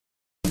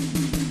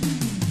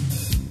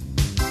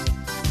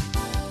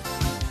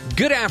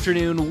Good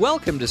afternoon.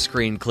 Welcome to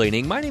Screen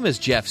Cleaning. My name is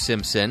Jeff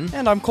Simpson.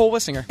 And I'm Cole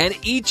Wissinger. And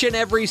each and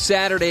every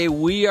Saturday,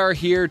 we are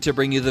here to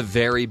bring you the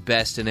very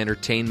best in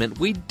entertainment.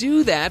 We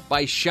do that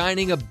by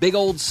shining a big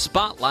old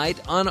spotlight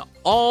on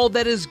all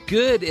that is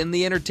good in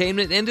the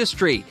entertainment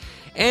industry.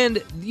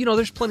 And, you know,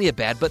 there's plenty of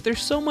bad, but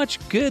there's so much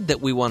good that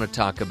we want to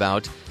talk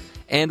about.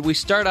 And we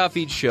start off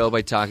each show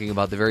by talking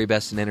about the very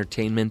best in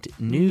entertainment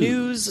news.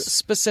 News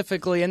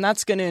specifically, and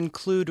that's going to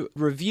include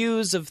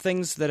reviews of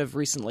things that have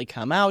recently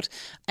come out,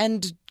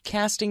 and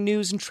casting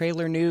news and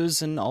trailer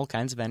news and all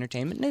kinds of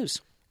entertainment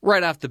news.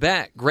 Right off the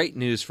bat, great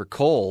news for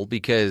Cole,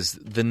 because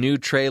the new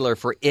trailer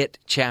for It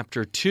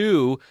Chapter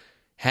 2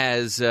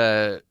 has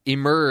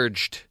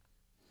emerged.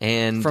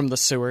 And from the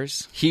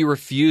sewers. He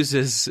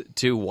refuses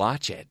to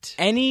watch it.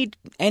 Any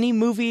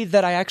movie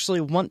that I actually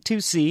want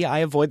to see, I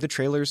avoid the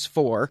trailers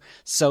for,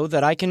 so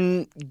that I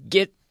can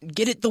get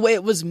it the way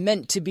it was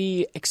meant to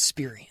be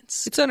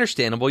experienced. It's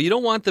understandable. You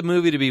don't want the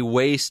movie to be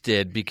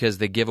wasted because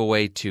they give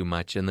away too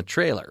much in the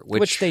trailer.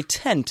 Which they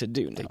tend to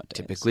do nowadays.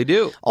 Typically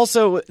do.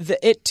 Also, the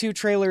It 2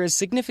 trailer is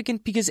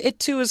significant because It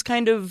 2 is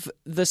kind of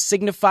the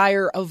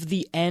signifier of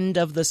the end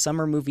of the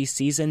summer movie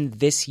season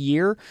this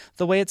year.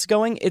 The way it's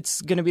going,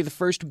 it's going to be the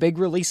first big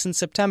release in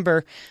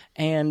September,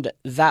 and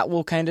that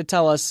will kind of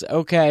tell us,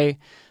 okay,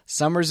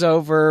 summer's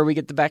over, we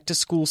get the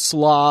back-to-school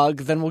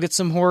slog, then we'll get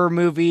some horror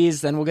movies,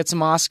 then we'll get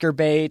some Oscar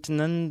bait, and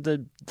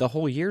then the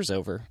whole year's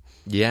over.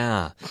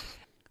 Yeah.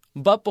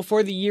 But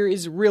before the year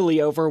is really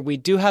over, we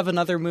do have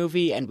another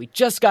movie, and we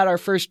just got our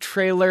first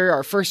trailer,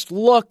 our first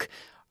look,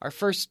 our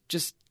first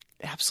just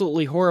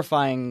absolutely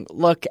horrifying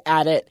look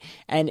at it,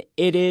 and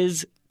it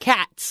is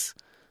Cats,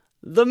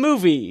 the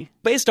movie,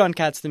 based on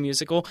Cats the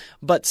musical,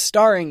 but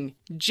starring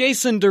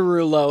Jason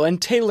Derulo and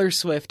Taylor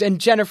Swift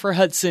and Jennifer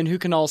Hudson, who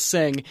can all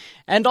sing,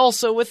 and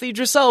also with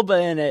Idris Elba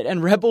in it,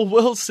 and Rebel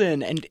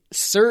Wilson, and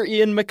Sir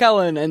Ian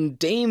McKellen, and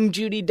Dame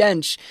Judi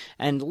Dench,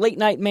 and Late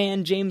Night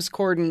Man James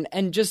Corden,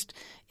 and just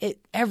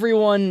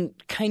everyone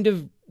kind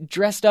of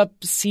dressed up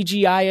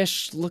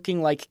CGI-ish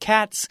looking like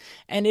cats,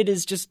 and it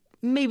is just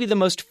maybe the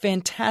most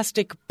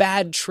fantastic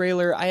bad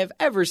trailer I have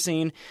ever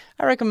seen.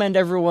 I recommend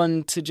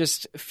everyone to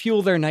just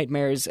fuel their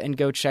nightmares and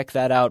go check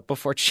that out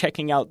before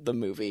checking out the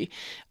movie.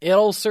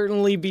 It'll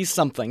certainly be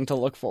something to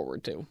look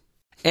forward to.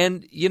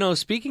 And, you know,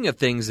 speaking of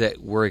things that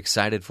we're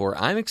excited for,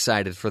 I'm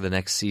excited for the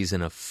next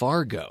season of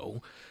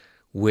Fargo,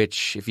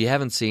 which, if you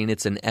haven't seen,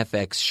 it's an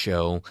FX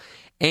show.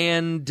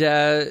 And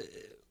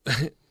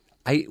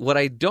what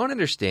I don't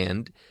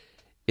understand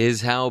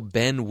is how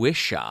Ben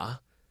Whishaw,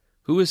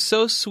 who is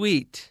so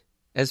sweet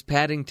as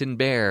Paddington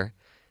Bear,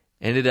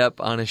 ended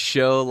up on a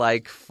show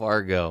like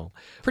Fargo.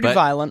 Pretty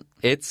violent.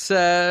 It's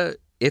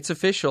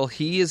official.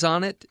 He is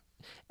on it,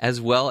 as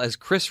well as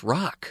Chris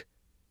Rock.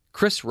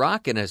 Chris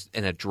Rock in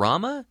a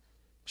drama?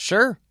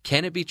 Sure.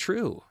 Can it be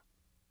true?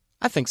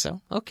 I think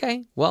so.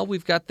 Okay. Well,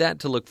 we've got that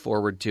to look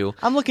forward to.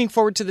 I'm looking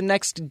forward to the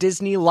next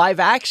Disney live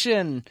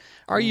action.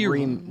 Are you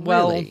really?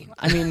 Well,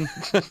 I mean,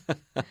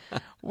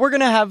 we're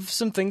going to have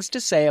some things to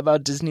say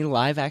about Disney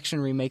live action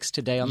remakes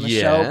today on the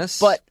show.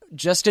 But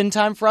just in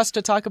time for us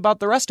to talk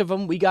about the rest of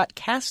them, we got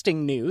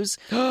casting news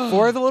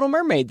for The Little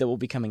Mermaid that will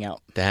be coming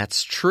out.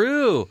 That's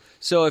true.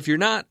 So if you're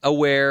not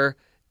aware,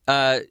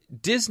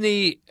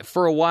 Disney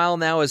for a while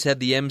now has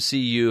had the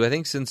MCU, I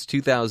think since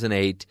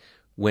 2008,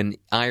 when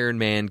Iron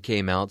Man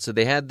came out. So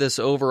they had this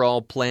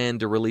overall plan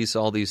to release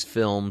all these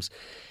films.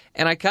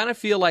 And I kind of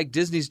feel like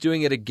Disney's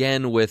doing it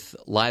again with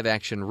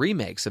live-action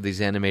remakes of these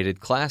animated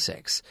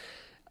classics.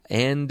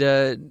 And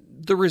the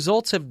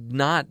results have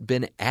not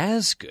been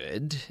as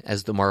good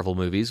as the Marvel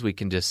movies, we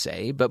can just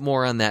say, but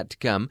more on that to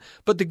come.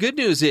 But the good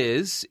news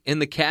is, in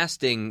the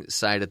casting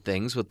side of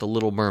things with The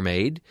Little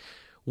Mermaid,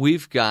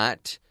 we've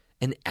got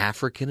an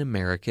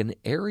African-American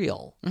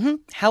Ariel. Mm-hmm.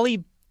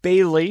 Halle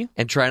Bailey.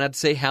 And try not to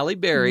say Halle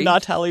Berry.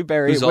 Not Halle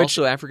Berry. Who's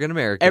also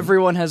African-American.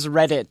 Everyone has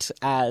read it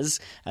as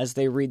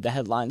they read the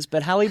headlines.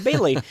 But Halle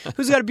Bailey,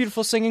 who's got a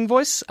beautiful singing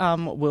voice,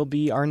 will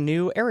be our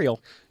new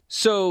Ariel.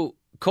 So,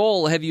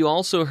 Cole, have you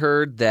also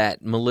heard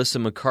that Melissa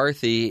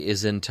McCarthy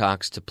is in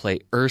talks to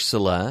play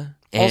Ursula?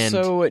 And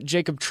also,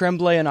 Jacob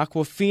Tremblay and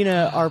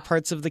Awkwafina are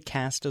parts of the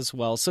cast as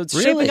well. So it's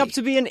Really? shaping up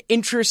to be an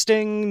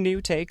interesting new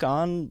take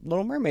on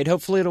Little Mermaid.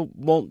 Hopefully it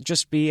won't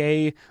just be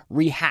a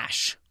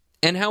rehash.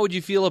 And how would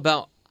you feel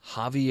about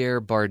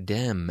Javier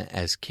Bardem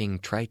as King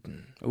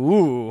Triton?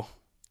 Ooh,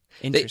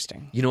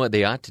 interesting. You know what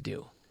they ought to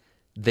do?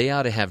 They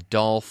ought to have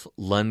Dolph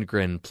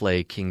Lundgren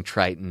play King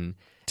Triton.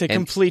 To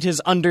complete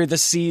his Under the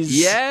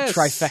Seas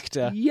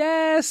trifecta.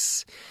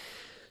 Yes!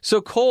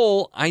 So,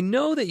 Cole, I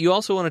know that you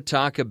also want to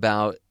talk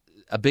about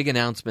a big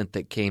announcement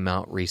that came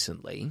out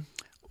recently.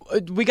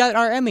 We got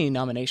our Emmy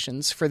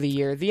nominations for the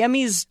year. The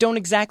Emmys don't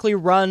exactly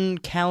run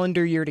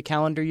calendar year to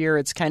calendar year.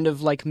 It's kind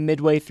of like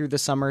midway through the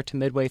summer to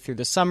midway through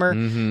the summer.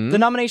 Mm-hmm. The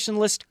nomination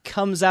list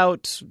comes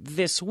out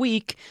this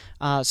week.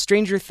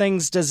 Stranger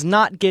Things does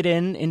not get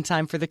in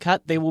time for the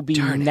cut. They will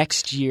be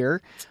next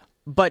year.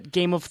 But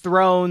Game of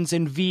Thrones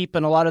and Veep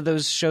and a lot of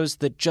those shows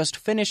that just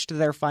finished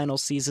their final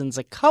seasons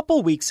a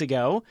couple weeks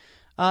ago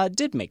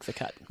did make the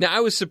cut. Now, I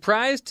was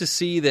surprised to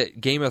see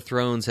that Game of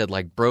Thrones had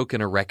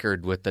broken a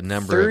record with the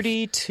number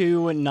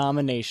 32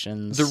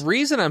 nominations. The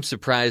reason I'm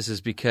surprised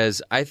is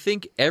because I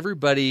think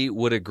everybody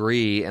would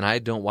agree, and I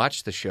don't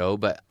watch the show,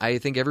 but I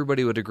think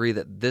everybody would agree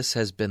that this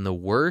has been the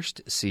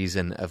worst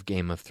season of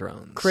Game of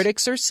Thrones.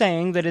 Critics are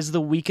saying that is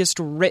the weakest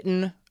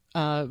written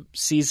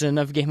season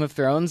of Game of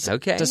Thrones,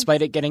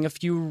 despite it getting a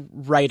few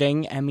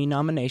writing Emmy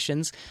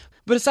nominations.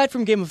 But aside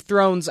from Game of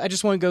Thrones, I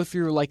just want to go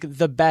through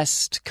the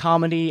best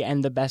comedy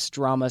and the best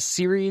drama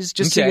series,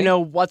 just so you know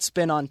what's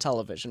been on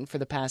television for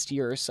the past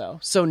year or so.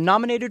 So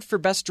nominated for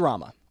best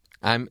drama.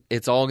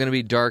 It's all going to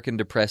be dark and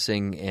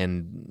depressing,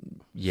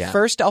 and yeah.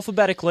 First,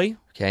 alphabetically.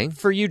 Okay.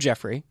 For you,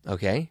 Jeffrey.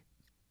 Okay.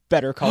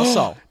 Better Call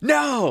Saul.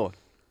 No!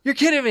 You're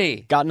kidding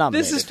me! Got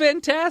nominated. This is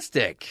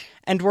fantastic.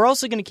 And we're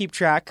also going to keep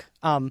track.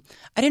 I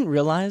didn't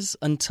realize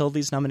until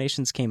these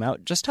nominations came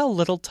out just how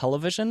little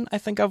television I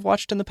think I've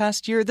watched in the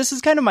past year. This is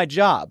kind of my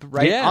job,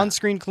 right? Yeah.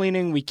 On-screen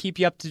cleaning, we keep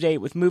you up to date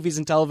with movies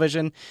and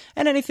television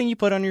and anything you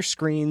put on your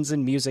screens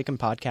and music and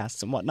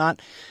podcasts and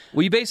whatnot.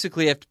 Well, you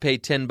basically have to pay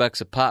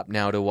 $10 a pop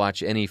now to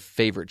watch any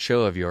favorite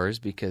show of yours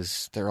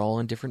because they're all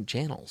on different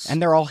channels. And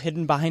they're all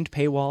hidden behind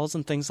paywalls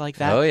and things like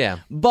that. Oh, yeah.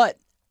 But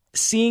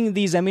seeing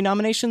these Emmy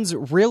nominations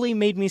really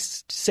made me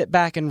sit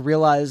back and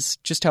realize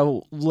just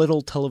how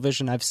little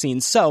television I've seen.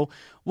 So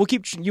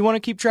you want to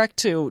keep track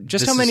too.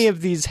 How many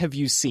of these have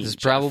you seen? This is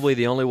probably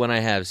the only one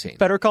I have seen.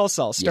 Better Call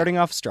Saul, starting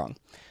off strong.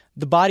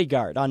 The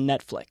Bodyguard on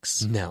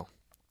Netflix. No.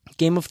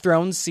 Game of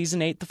Thrones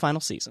Season 8, the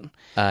final season.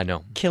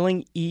 No.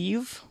 Killing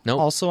Eve, Nope.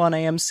 also on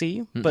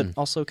AMC, but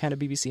also kind of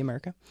BBC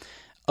America.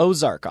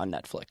 Ozark on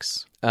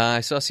Netflix.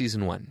 I saw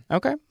season 1.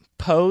 Okay.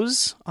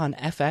 Pose on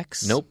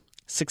FX. Nope.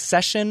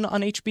 Succession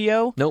on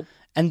HBO. Nope.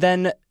 And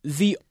then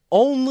the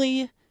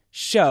only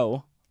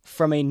show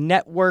from a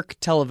network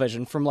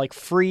television, from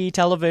free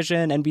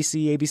television,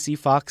 NBC, ABC,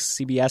 Fox,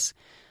 CBS,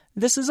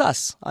 This Is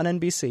Us on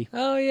NBC.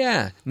 Oh,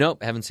 yeah.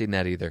 Nope, haven't seen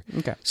that either.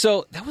 Okay.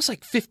 So that was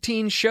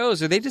 15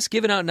 shows. Are they just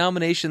giving out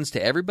nominations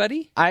to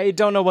everybody? I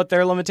don't know what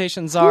their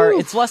limitations are. Whew.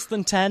 It's less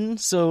than 10,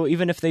 so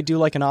even if they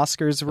do an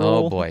Oscars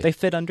rule, they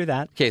fit under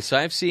that. Okay, so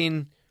I've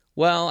seen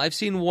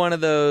one of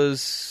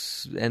those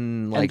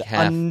and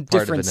half a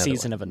different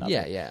season of another.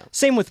 Yeah.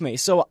 Same with me.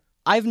 So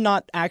I've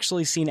not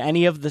actually seen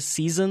any of the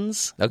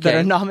seasons that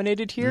are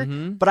nominated here,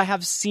 but I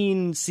have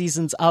seen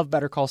seasons of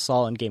Better Call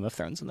Saul and Game of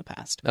Thrones in the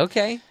past.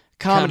 Okay.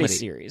 Comedy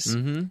series.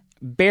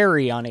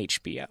 Barry on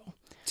HBO.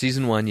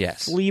 Season 1,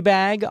 yes.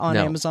 Fleabag on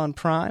Amazon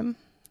Prime.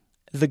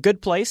 The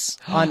Good Place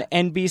on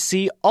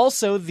NBC.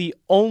 Also the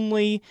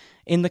only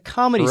in the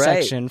comedy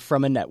section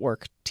from a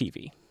network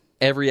TV.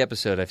 Every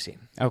episode I've seen.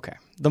 Okay.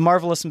 The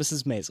Marvelous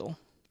Mrs. Maisel.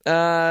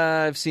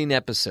 I've seen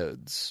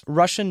episodes.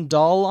 Russian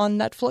Doll on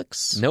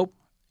Netflix. Nope.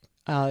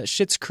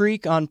 Schitt's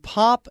Creek on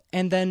Pop,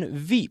 and then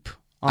Veep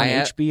on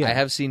HBO. I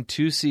have seen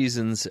 2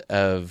 seasons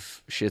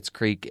of Schitt's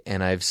Creek,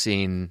 and I've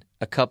seen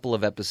a couple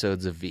of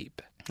episodes of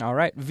Veep. All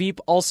right. Veep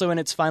also in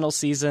its final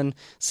season.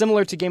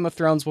 Similar to Game of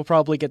Thrones, we'll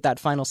probably get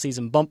that final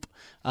season bump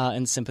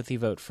and sympathy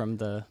vote from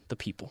the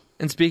people.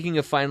 And speaking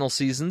of final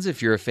seasons,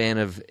 if you're a fan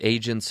of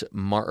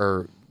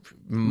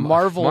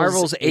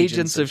Marvel's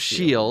Agents of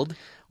S.H.I.E.L.D.,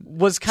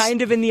 was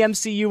kind of in the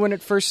MCU when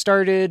it first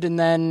started, and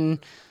then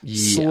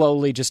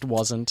slowly just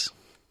wasn't.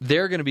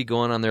 They're going to be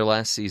going on their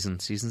last season.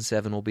 Season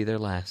 7 will be their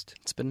last.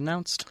 It's been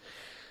announced.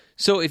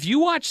 So if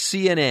you watch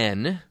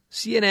CNN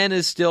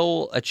is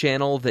still a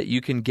channel that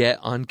you can get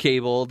on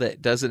cable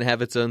that doesn't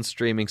have its own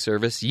streaming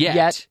service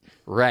yet.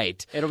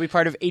 Right. It'll be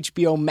part of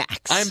HBO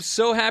Max. I'm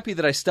so happy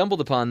that I stumbled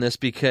upon this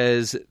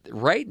because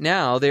right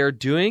now they're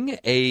doing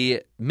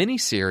a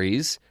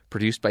miniseries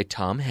produced by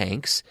Tom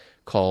Hanks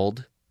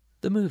called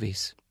The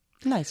Movies.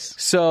 Nice.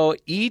 So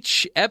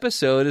each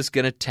episode is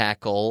going to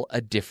tackle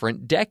a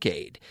different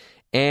decade.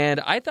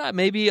 And I thought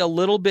maybe a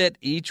little bit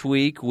each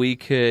week we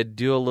could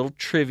do a little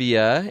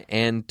trivia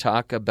and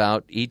talk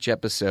about each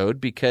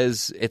episode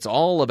because it's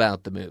all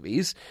about the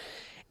movies.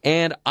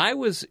 And I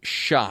was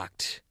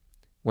shocked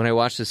when I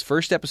watched this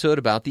first episode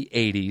about the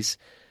 80s.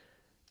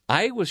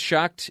 I was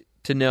shocked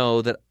to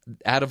know that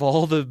out of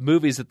all the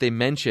movies that they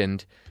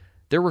mentioned,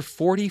 there were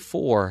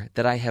 44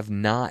 that I have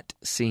not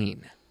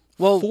seen.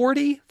 Well,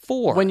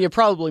 44. When you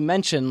probably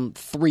mention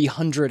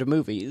 300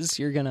 movies,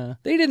 you're gonna.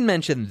 They didn't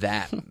mention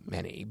that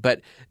many, but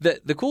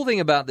the cool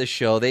thing about this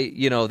show,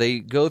 they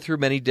go through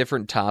many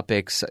different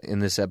topics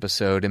in this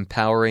episode: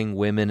 empowering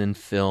women in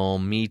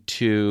film, Me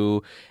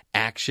Too,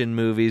 action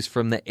movies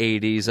from the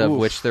 80s, of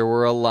which there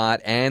were a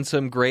lot, and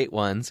some great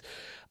ones.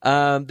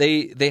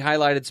 They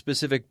highlighted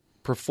specific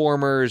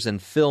performers and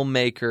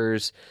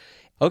filmmakers.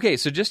 Okay,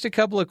 so just a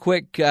couple of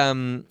quick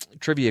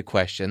trivia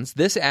questions.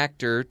 This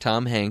actor,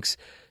 Tom Hanks,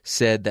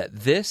 said that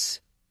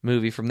this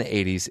movie from the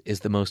 80s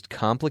is the most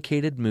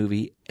complicated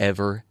movie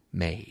ever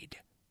made.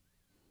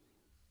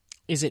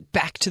 Is it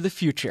Back to the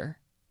Future?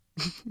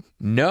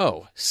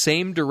 No.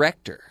 Same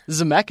director.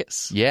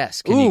 Zemeckis.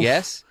 Yes. Can you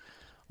guess?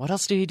 What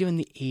else did he do in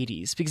the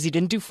 80s? Because he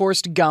didn't do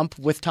Forrest Gump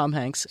with Tom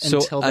Hanks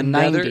until the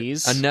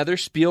 90s. Another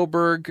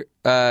Spielberg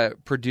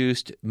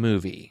produced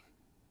movie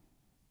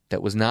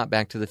that was not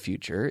Back to the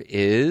Future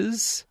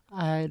is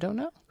I don't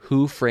know.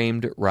 Who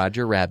Framed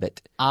Roger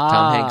Rabbit?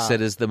 Tom Hanks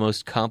said is the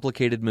most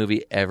complicated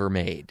movie ever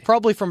made.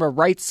 Probably from a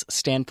rights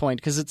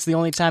standpoint, because it's the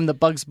only time that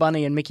Bugs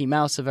Bunny and Mickey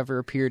Mouse have ever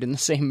appeared in the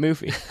same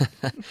movie.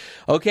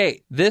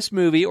 Okay, this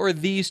movie, or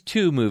these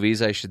two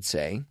movies, I should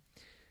say,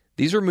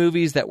 these are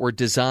movies that were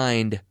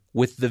designed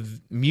with the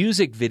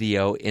music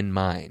video in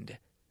mind.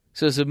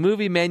 So it's a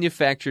movie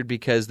manufactured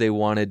because they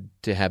wanted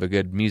to have a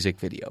good music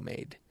video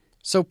made.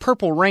 So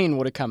Purple Rain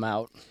would have come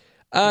out.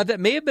 That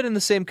may have been in the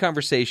same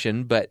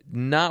conversation, but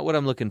not what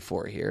I'm looking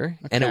for here.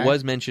 Okay. And it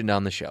was mentioned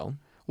on the show.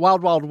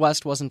 Wild Wild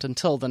West wasn't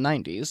until the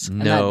 90s.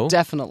 No. And that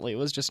definitely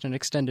was just an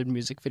extended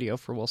music video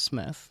for Will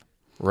Smith.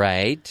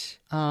 Right.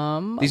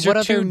 These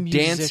are two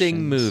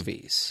dancing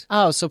movies.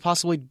 Oh, so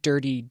possibly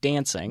Dirty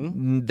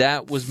Dancing.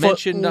 That was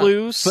mentioned.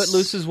 Footloose.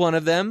 Footloose is one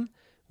of them.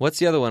 What's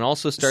the other one?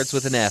 Also starts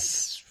with an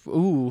F.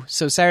 Ooh,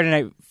 so Saturday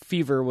Night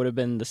Fever would have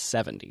been the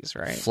 70s,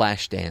 right?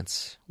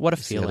 Flashdance. What a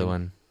feeling. The other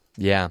one.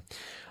 Yeah.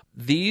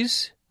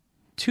 These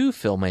two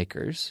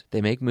filmmakers, they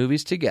make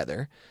movies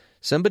together.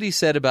 Somebody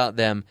said about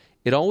them,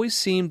 it always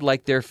seemed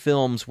like their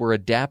films were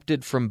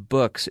adapted from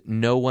books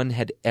no one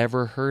had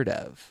ever heard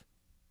of.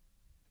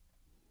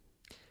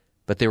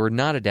 But they were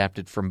not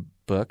adapted from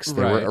books.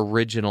 They were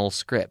original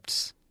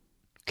scripts.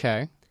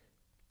 Okay.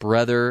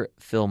 Brother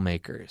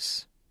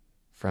filmmakers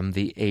from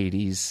the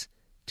 80s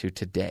to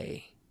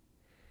today.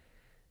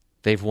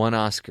 They've won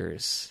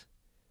Oscars.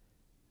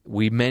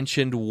 We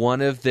mentioned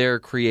one of their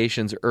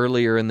creations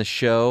earlier in the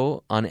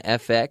show on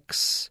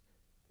FX.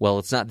 Well,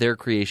 it's not their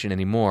creation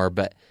anymore,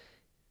 but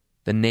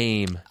the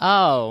name.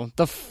 Oh,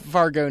 the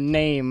Fargo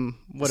name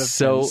would have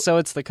been. So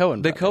it's the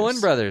Coen brothers. The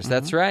Coen brothers,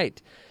 that's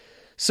right.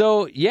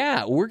 So,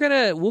 yeah,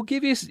 we'll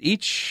give you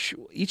each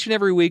and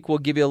every week, we'll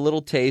give you a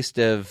little taste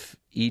of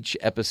each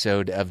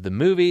episode of the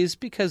movies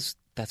because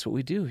that's what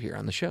we do here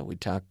on the show. We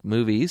talk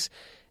movies.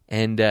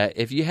 And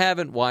if you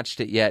haven't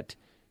watched it yet,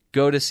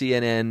 go to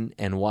CNN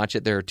and watch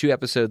it. There are 2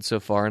 episodes so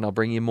far, and I'll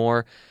bring you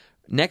more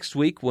next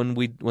week when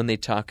they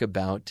talk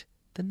about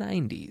the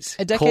 90s.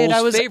 A decade Cole's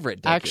I was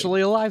favorite decade.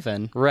 Actually alive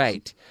in.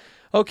 Right.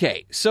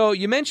 Okay, so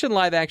you mentioned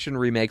live-action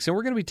remakes, and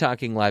we're going to be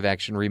talking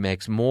live-action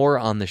remakes more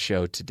on the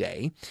show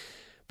today.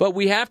 But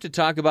we have to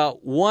talk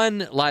about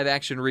one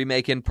live-action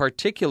remake in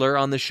particular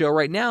on the show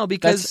right now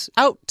because that's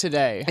out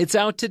today. It's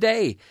out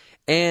today.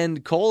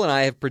 And Cole and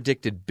I have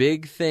predicted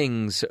big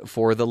things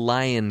for The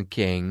Lion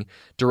King,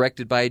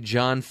 directed by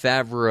Jon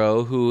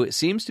Favreau, who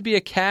seems to be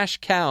a cash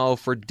cow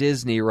for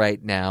Disney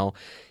right now.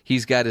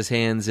 He's got his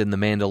hands in The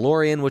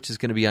Mandalorian, which is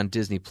going to be on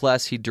Disney+.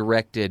 He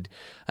directed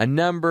a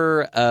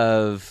number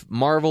of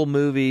Marvel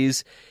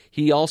movies.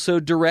 He also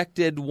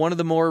directed one of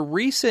the more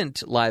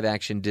recent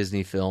live-action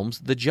Disney films,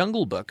 The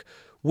Jungle Book,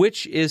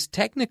 which is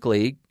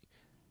technically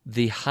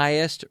the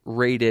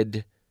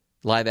highest-rated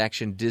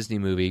live-action Disney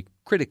movie,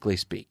 critically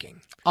speaking.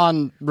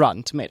 On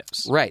Rotten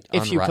Tomatoes. Right,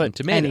 if on you Rotten put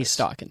Tomatoes. any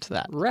stock into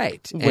that.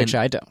 Right. Which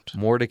I don't.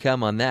 More to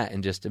come on that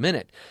in just a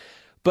minute.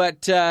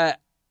 But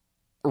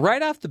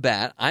right off the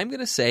bat, I'm going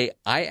to say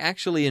I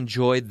actually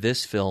enjoyed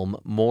this film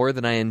more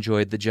than I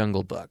enjoyed The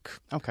Jungle Book.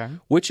 Okay.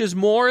 Which is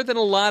more than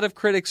a lot of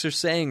critics are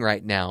saying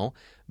right now.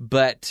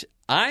 But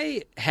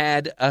I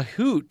had a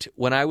hoot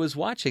when I was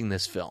watching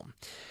this film.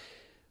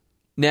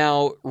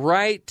 Now,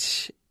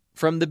 right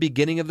from the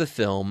beginning of the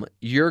film,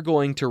 you're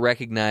going to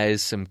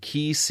recognize some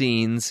key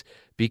scenes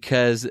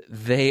because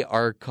they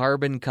are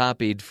carbon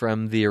copied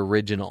from the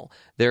original.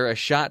 They're a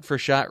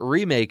shot-for-shot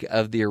remake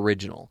of the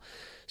original.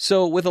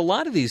 So with a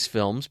lot of these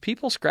films,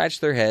 people scratch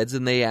their heads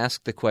and they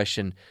ask the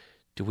question,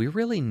 do we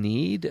really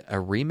need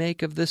a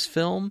remake of this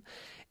film?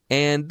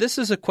 And this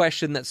is a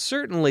question that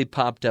certainly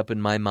popped up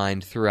in my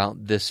mind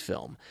throughout this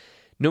film.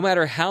 No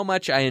matter how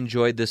much I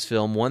enjoyed this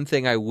film, one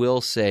thing I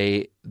will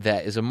say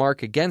that is a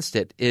mark against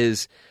it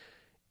is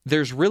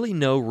there's really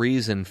no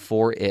reason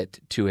for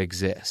it to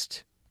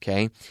exist,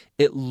 okay?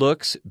 It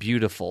looks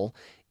beautiful.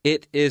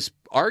 It is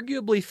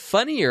arguably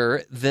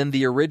funnier than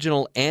the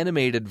original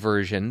animated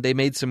version. They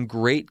made some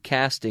great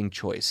casting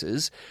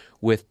choices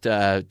with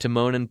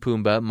Timon and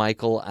Pumbaa,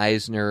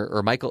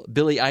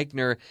 Billy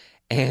Eichner,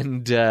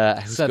 and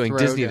I was going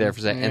Disney there for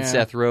a second, and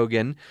Seth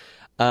Rogen.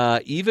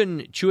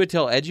 Even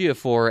Chiwetel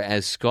Ejiofor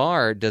as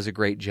Scar does a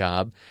great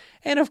job.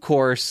 And of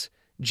course,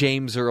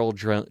 James Earl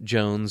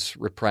Jones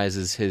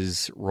reprises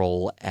his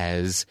role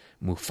as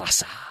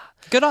Mufasa.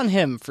 Good on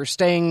him for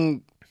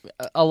staying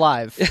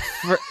alive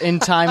in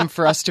time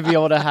for us to be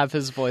able to have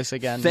his voice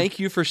again. Thank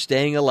you for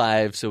staying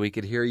alive so we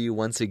could hear you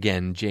once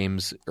again,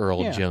 James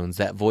Earl Jones,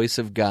 that voice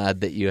of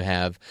God that you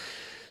have.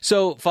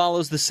 So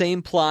follows the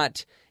same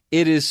plot.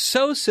 It is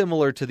so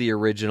similar to the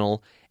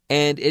original,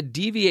 and it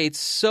deviates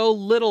so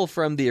little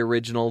from the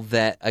original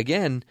that,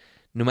 again,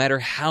 no matter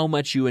how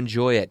much you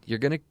enjoy it, you're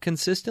going to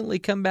consistently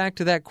come back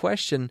to that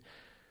question,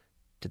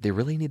 did they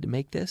really need to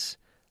make this?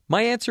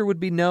 My answer would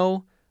be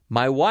no.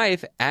 My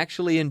wife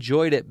actually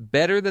enjoyed it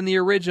better than the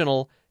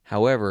original.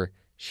 However,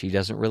 she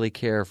doesn't really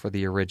care for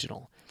the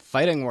original.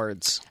 Fighting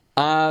words.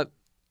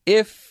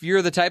 If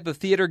you're the type of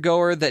theater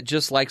goer that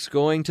just likes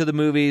going to the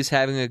movies,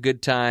 having a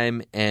good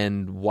time,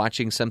 and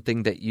watching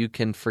something that you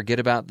can forget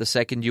about the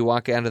second you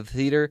walk out of the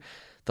theater,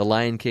 The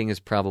Lion King is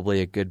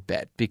probably a good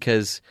bet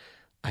because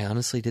I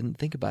honestly didn't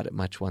think about it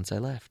much once I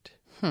left.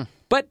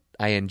 But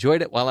I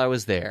enjoyed it while I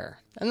was there.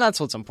 And that's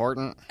what's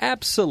important.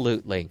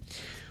 Absolutely.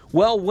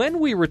 Well, when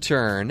we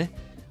return,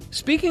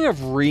 speaking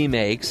of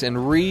remakes and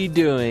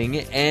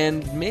redoing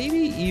and maybe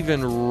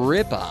even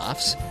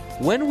rip-offs,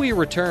 when we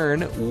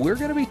return, we're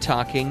going to be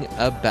talking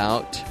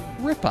about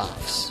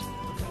rip-offs.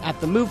 At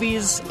the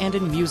movies and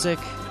in music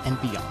and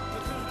beyond.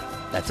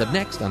 That's up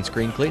next on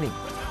Screen Cleaning.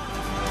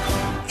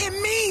 It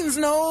means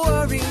no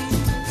worries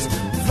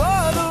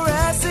for the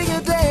rest of your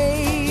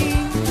days.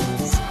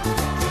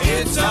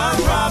 It's our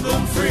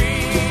problem-free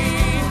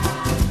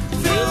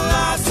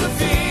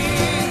philosophy.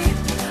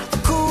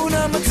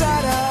 Hakuna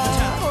Matata.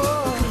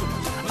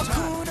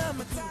 Hakuna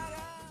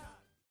Matata.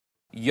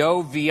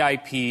 Yo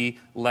VIP,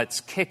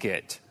 let's kick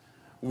it,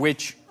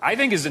 which I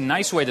think is a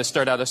nice way to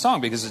start out a song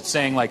because it's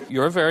saying, like,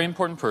 you're a very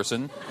important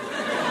person.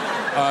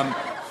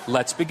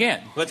 Let's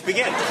begin. Let's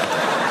begin.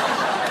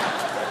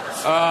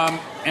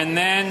 And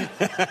then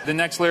the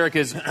next lyric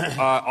is,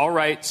 all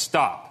right,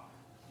 stop.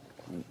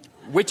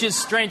 Which is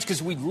strange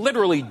because we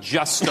literally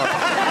just started.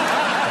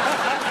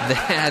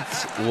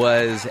 That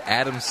was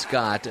Adam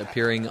Scott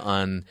appearing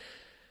on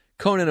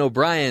Conan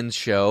O'Brien's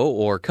show,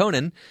 or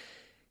Conan,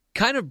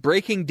 kind of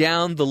breaking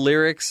down the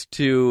lyrics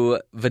to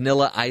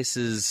Vanilla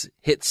Ice's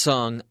hit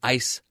song,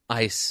 Ice,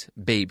 Ice,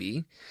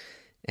 Baby.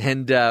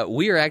 And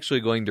we are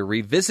actually going to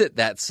revisit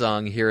that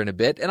song here in a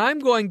bit, and I'm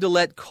going to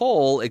let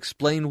Cole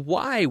explain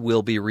why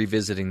we'll be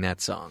revisiting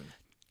that song.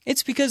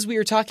 It's because we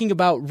are talking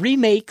about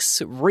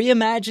remakes,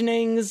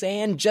 reimaginings,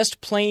 and just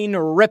plain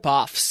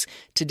rip-offs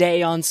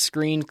today on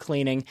Screen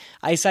Cleaning.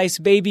 Ice Ice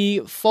Baby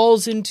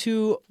falls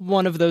into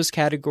one of those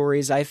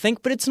categories, I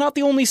think, but it's not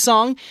the only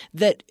song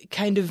that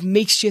kind of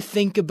makes you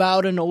think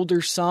about an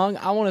older song.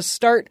 I want to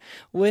start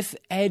with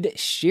Ed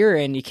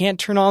Sheeran. You can't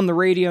turn on the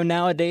radio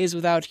nowadays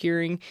without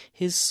hearing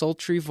his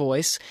sultry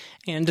voice,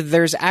 and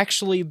there's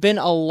actually been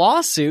a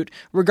lawsuit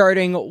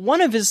regarding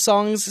one of his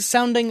songs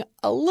sounding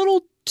a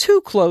little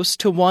too close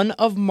to one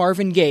of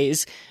Marvin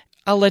Gaye's.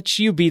 I'll let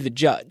you be the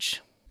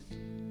judge.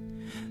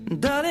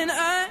 Darling,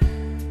 I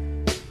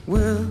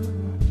will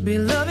be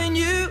loving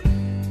you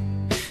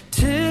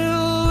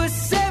till we're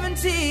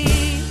 70.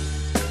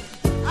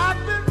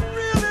 I've been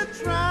really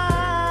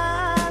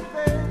trying,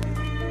 baby,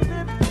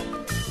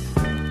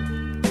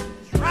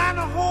 trying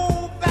to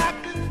hold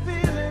back this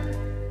feeling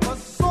for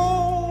so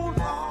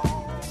long.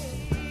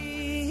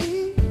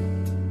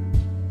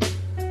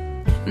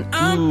 And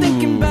I'm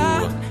thinking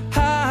about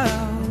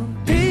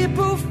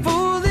people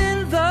fall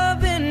in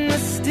love in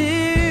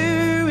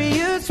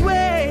mysterious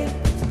ways.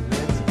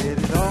 Let's get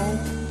it on.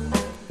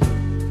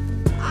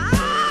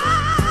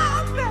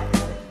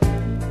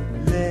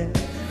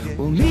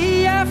 Well,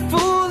 me, I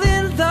fall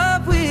in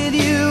love with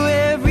you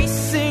every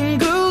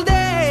single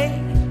day.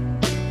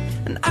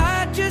 And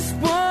I just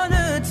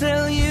wanna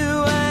tell you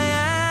I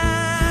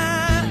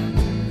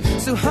am.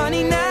 So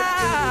honey,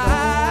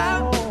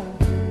 now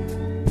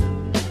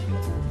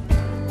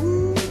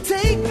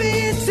take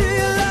me into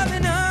your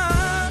loving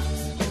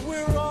arms.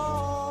 We're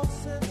all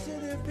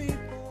sensitive people.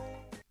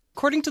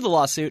 According to the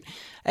lawsuit,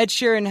 Ed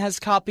Sheeran has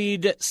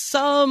copied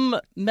some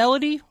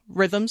melody,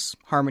 rhythms,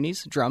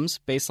 harmonies, drums,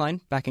 bass line,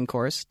 backing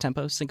chorus,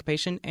 tempo,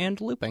 syncopation, and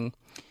looping.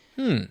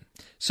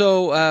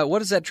 So what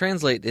does that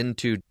translate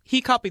into?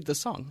 He copied the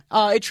song.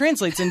 It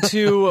translates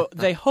into,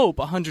 they hope,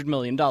 $100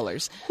 million.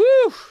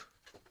 Whew!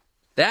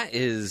 That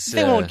is...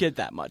 They won't get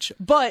that much.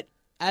 But,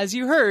 as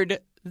you heard,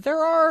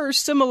 there are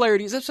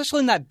similarities,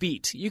 especially in that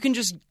beat. You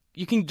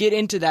can get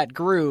into that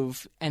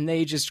groove, and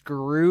they just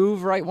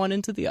groove right one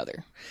into the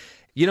other.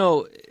 You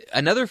know,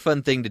 another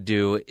fun thing to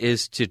do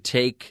is to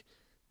take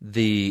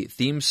the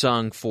theme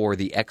song for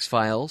the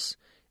X-Files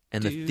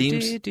and the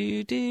themes...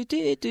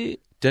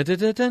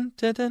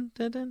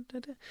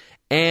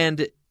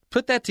 and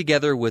put that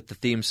together with the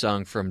theme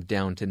song from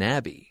Downton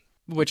Abbey.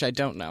 Which I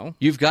don't know.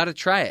 You've got to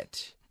try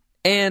it.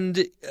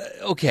 And,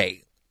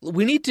 okay,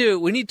 we need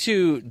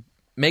to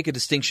make a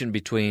distinction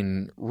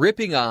between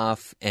ripping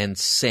off and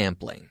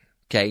sampling.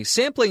 Okay,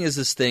 sampling is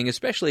this thing,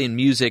 especially in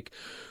music,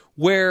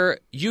 where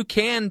you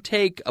can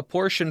take a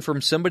portion from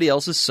somebody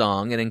else's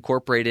song and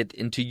incorporate it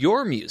into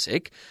your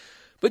music,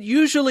 but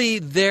usually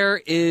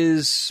there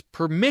is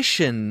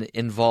permission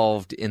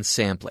involved in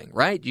sampling,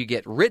 right? You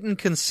get written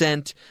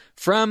consent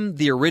from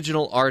the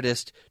original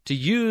artist to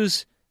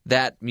use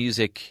that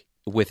music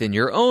within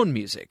your own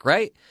music,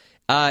 right?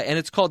 And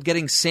it's called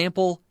getting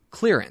sample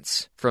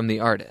clearance from the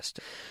artist.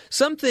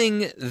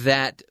 Something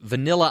that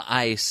Vanilla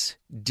Ice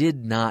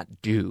did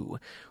not do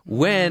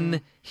when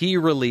he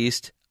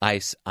released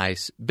Ice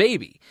Ice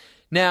Baby.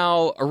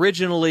 Now,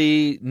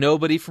 originally,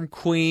 nobody from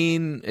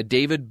Queen,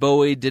 David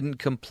Bowie didn't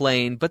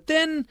complain, but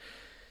then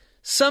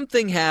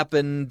something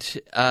happened.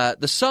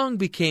 The song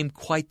became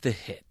quite the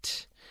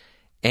hit.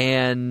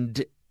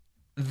 And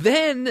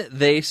then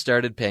they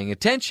started paying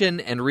attention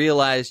and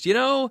realized,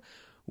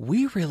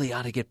 we really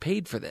ought to get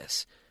paid for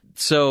this.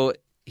 So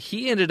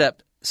he ended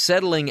up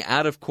settling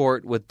out of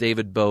court with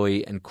David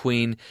Bowie and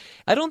Queen.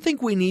 I don't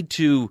think we need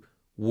to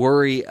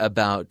worry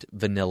about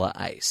Vanilla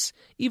Ice.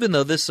 Even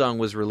though this song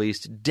was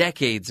released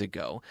decades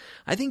ago,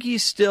 I think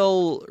he's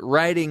still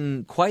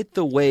riding quite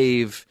the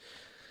wave,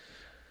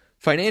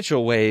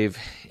 financial wave,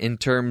 in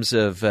terms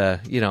of,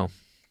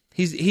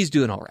 he's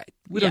doing all right.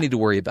 We don't need to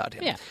worry about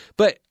him. Yeah.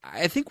 But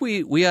I think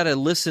we ought to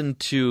listen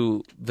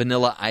to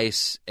Vanilla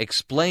Ice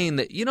explain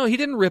that, he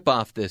didn't rip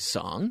off this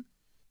song.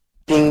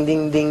 Ding,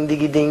 ding, ding,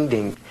 diggy, ding,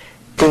 ding.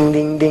 Ding,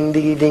 ding, ding,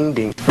 diggy, ding,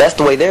 ding. That's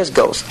the way theirs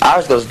goes.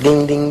 Ours goes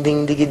ding, ding,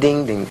 ding, diggy,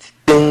 ding, ding.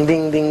 Ding,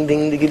 ding, ding,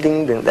 ding, diggy,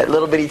 ding, ding. That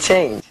little bitty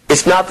change.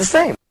 It's not the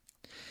same.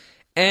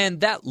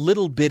 And that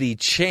little bitty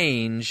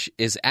change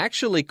is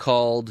actually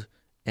called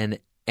an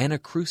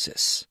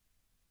anacrusis.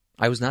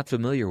 I was not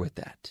familiar with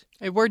that.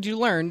 A word you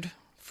learned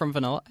from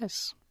Vanilla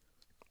Ice.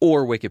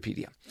 Or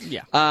Wikipedia.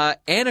 Yeah.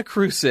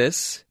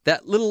 Anacrusis,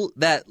 that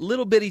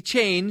little bitty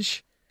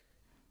change,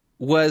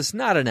 was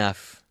not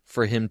enough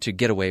for him to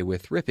get away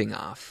with ripping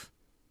off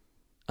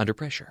Under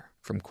Pressure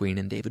from Queen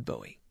and David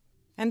Bowie.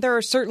 And there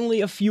are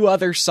certainly a few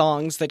other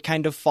songs that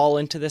kind of fall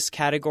into this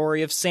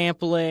category of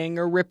sampling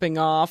or ripping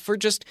off or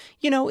just,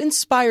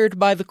 inspired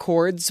by the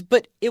chords,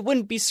 but it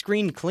wouldn't be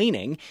screen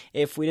cleaning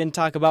if we didn't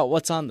talk about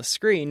what's on the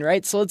screen,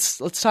 right? So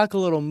let's talk a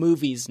little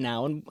movies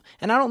now.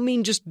 And I don't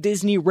mean just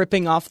Disney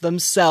ripping off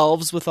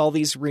themselves with all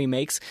these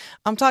remakes.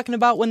 I'm talking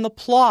about when the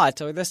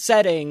plot or the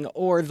setting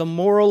or the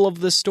moral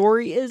of the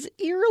story is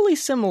eerily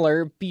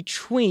similar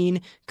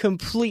between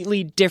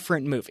completely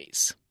different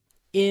movies.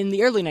 In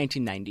the early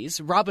 1990s,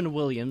 Robin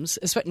Williams,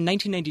 in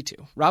 1992,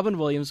 Robin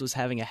Williams was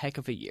having a heck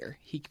of a year.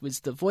 He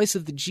was the voice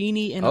of the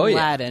genie in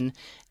Aladdin,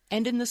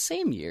 and in the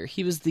same year,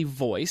 he was the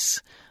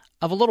voice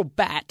of a little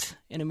bat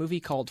in a movie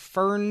called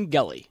Fern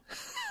Gully.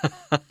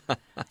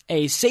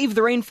 A Save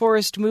the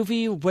Rainforest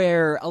movie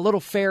where a little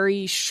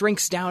fairy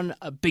shrinks down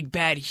a big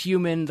bad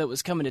human that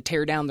was coming to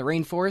tear down the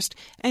rainforest,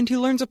 and he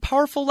learns a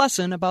powerful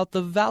lesson about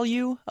the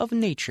value of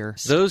nature.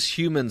 Those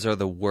humans are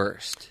the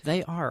worst.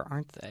 They are,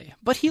 aren't they?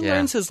 But he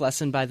learns his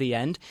lesson by the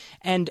end,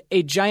 and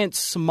a giant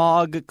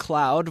smog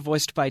cloud,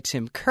 voiced by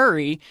Tim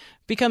Curry,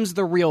 becomes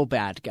the real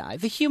bad guy.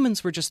 The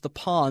humans were just the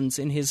pawns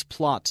in his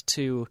plot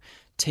to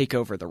take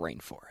over the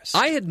rainforest.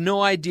 I had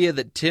no idea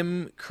that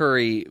Tim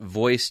Curry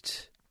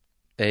voiced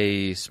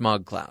a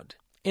smog cloud.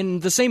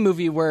 In the same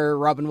movie where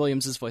Robin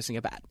Williams is voicing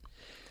a bat.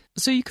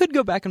 So you could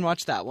go back and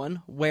watch that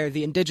one, where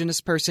the indigenous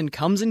person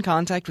comes in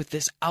contact with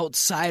this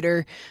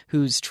outsider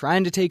who's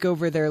trying to take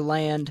over their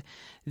land.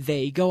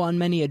 They go on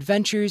many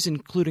adventures,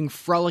 including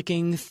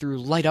frolicking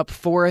through light-up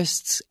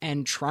forests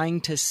and trying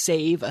to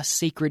save a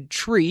sacred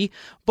tree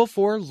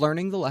before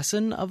learning the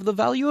lesson of the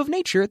value of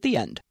nature at the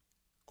end.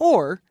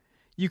 Or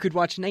you could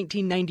watch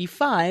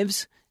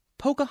 1995's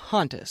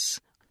Pocahontas.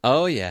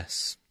 Oh,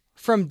 yes.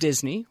 From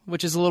Disney,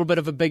 which is a little bit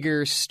of a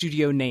bigger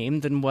studio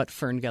name than what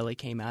Fern Gully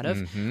came out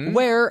of,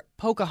 where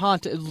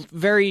Pocahontas,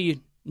 very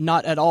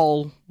not at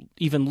all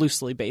even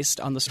loosely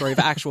based on the story of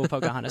actual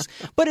Pocahontas,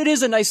 but it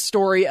is a nice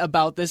story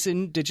about this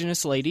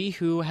indigenous lady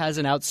who has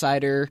an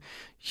outsider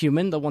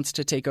human that wants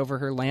to take over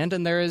her land,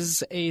 and there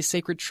is a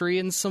sacred tree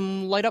and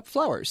some light-up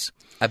flowers.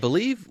 I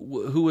believe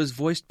who was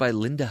voiced by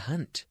Linda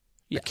Hunt,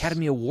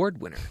 Academy Award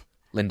winner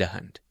Linda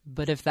Hunt.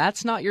 But if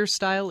that's not your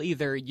style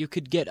either, you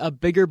could get a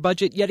bigger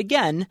budget yet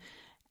again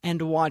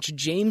and watch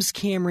James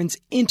Cameron's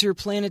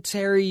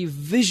interplanetary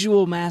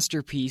visual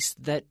masterpiece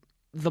that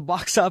the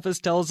box office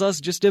tells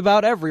us just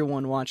about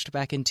everyone watched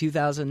back in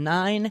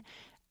 2009,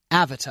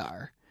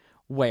 Avatar,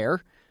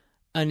 where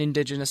an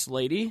indigenous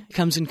lady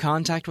comes in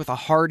contact with a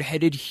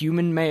hard-headed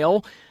human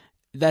male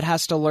that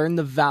has to learn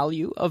the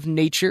value of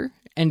nature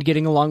and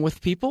getting along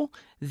with people.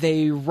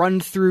 They run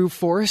through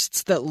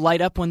forests that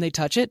light up when they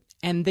touch it,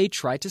 and they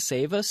try to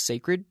save a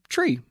sacred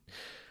tree.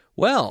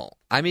 Well,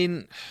 I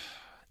mean,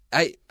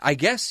 I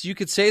guess you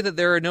could say that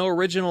there are no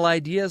original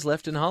ideas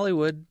left in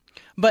Hollywood.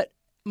 But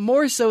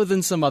more so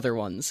than some other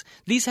ones.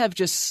 These have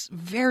just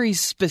very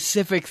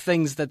specific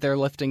things that they're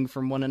lifting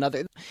from one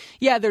another.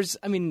 Yeah,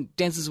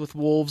 Dances with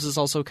Wolves is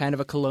also kind of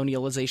a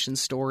colonialization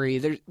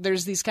story.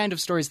 There's these kind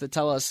of stories that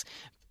tell us,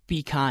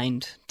 be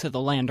kind to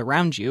the land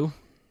around you.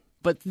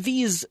 But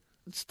these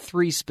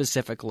three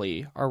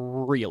specifically are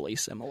really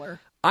similar.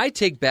 I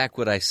take back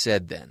what I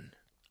said then.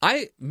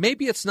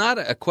 Maybe it's not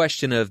a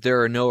question of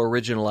there are no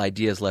original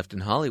ideas left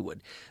in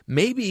Hollywood.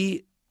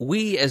 Maybe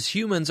we as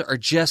humans are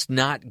just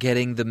not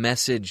getting the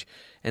message,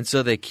 and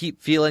so they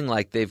keep feeling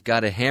like they've got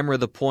to hammer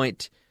the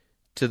point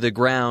to the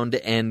ground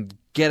and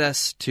get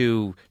us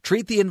to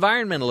treat the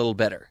environment a little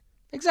better.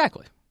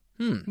 Exactly.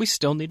 We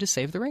still need to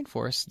save the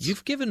rainforests.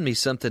 You've given me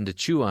something to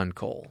chew on,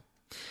 Cole.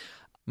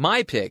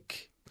 My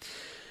pick.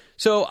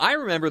 So I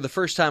remember the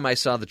first time I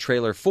saw the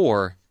trailer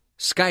for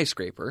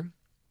Skyscraper,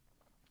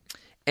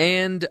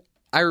 and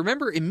I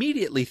remember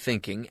immediately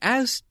thinking,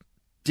 as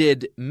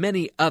did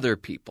many other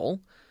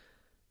people,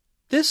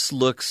 this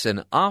looks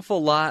an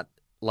awful lot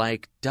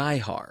like Die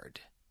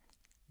Hard,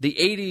 the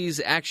 80s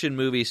action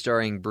movie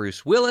starring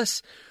Bruce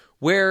Willis,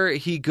 where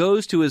he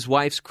goes to his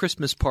wife's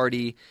Christmas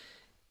party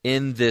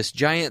in this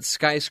giant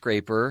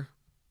skyscraper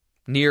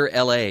near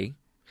L.A.,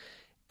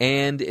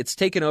 and it's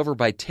taken over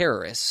by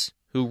terrorists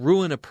who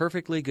ruin a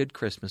perfectly good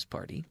Christmas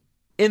party.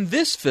 In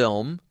this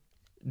film,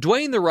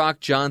 Dwayne "The Rock"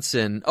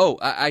 Johnson... Oh,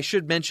 I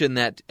should mention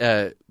that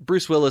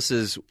Bruce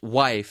Willis's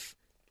wife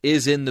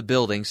is in the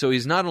building, so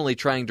he's not only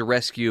trying to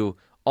rescue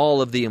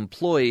all of the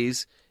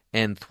employees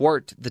and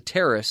thwart the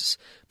terrorists,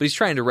 but he's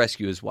trying to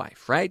rescue his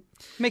wife, right?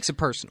 Makes it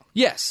personal.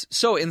 Yes.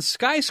 So in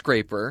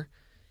Skyscraper,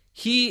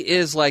 he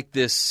is like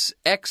this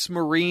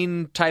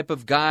ex-Marine type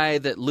of guy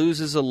that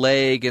loses a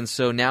leg, and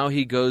so now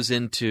he goes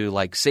into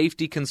like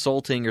safety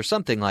consulting or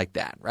something like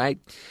that, right?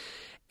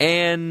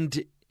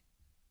 And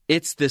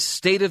it's this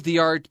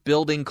state-of-the-art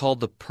building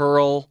called the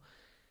Pearl,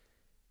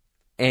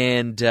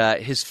 and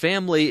his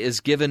family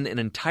is given an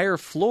entire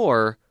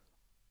floor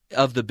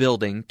of the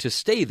building to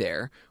stay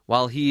there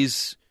while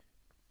he's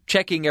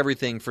checking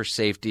everything for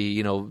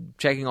safety,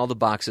 checking all the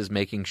boxes,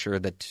 making sure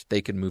that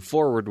they can move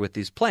forward with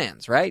these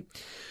plans, right?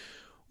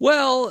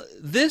 Well,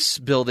 this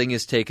building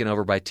is taken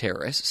over by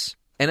terrorists.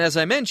 And as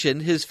I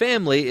mentioned, his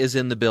family is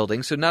in the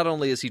building, so not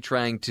only is he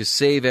trying to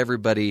save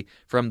everybody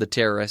from the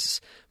terrorists,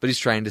 but he's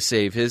trying to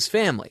save his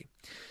family.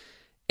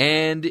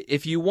 And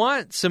if you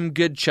want some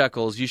good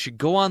chuckles, you should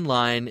go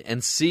online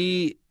and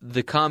see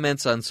the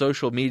comments on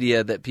social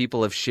media that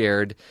people have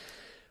shared,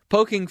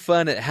 poking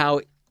fun at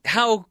how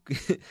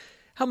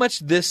much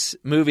this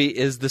movie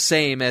is the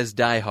same as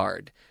Die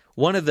Hard.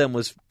 One of them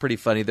was pretty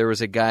funny. There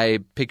was a guy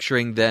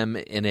picturing them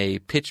in a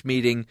pitch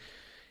meeting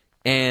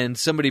and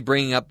somebody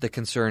bringing up the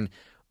concern,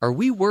 are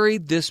we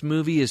worried this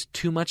movie is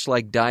too much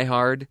like Die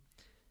Hard?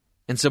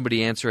 And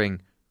somebody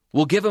answering,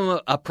 we'll give him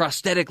a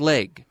prosthetic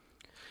leg.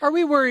 Are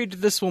we worried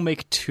this will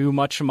make too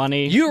much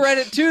money? You read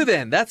it too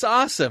then. That's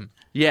awesome.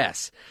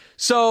 Yes.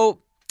 So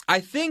I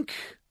think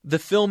the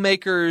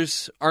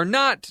filmmakers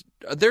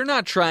they're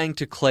not trying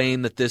to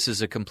claim that this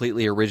is a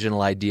completely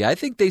original idea. I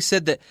think they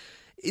said that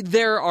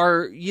there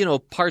are,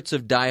 parts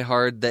of Die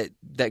Hard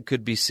that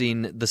could be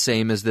seen the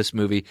same as this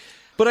movie.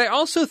 But I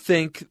also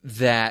think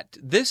that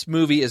this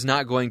movie is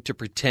not going to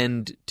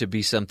pretend to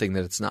be something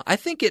that it's not. I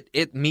think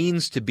it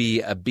means to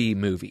be a B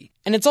movie.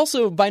 And it's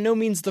also by no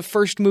means the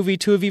first movie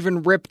to have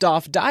even ripped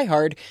off Die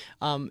Hard.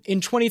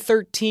 In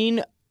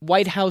 2013,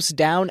 White House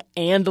Down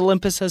and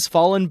Olympus Has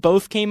Fallen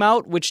both came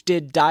out, which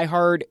did Die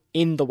Hard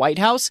in the White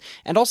House,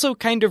 and also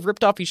kind of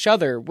ripped off each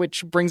other,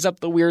 which brings up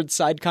the weird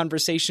side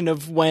conversation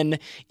of when,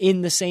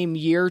 in the same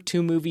year,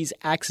 two movies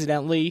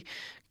accidentally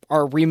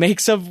are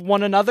remakes of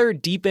one another.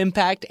 Deep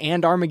Impact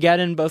and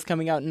Armageddon both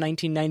coming out in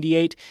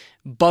 1998.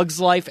 Bug's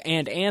Life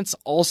and Ants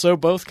also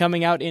both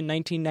coming out in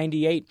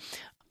 1998.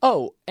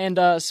 Oh, and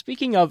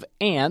speaking of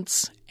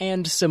Ants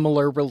and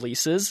similar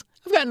releases,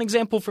 I've got an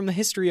example from the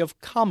history of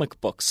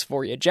comic books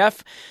for you,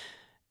 Jeff.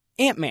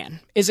 Ant-Man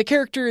is a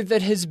character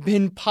that has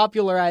been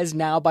popularized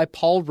now by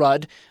Paul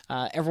Rudd.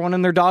 Everyone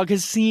and their dog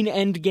has seen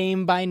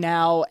Endgame by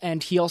now,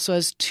 and he also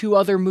has two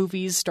other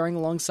movies starring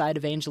alongside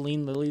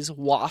Evangeline Lilly's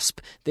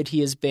Wasp that he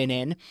has been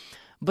in.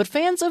 But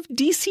fans of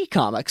DC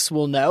Comics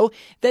will know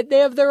that they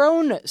have their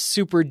own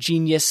super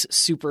genius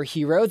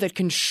superhero that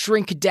can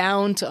shrink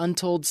down to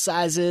untold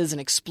sizes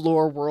and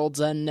explore worlds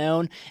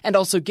unknown, and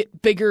also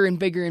get bigger and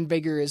bigger and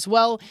bigger as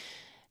well.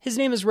 His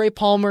name is Ray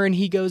Palmer, and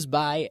he goes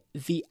by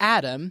The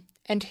Atom,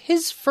 and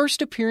his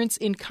first appearance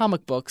in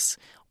comic books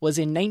was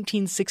in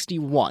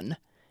 1961,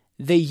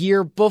 the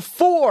year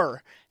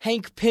before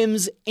Hank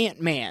Pym's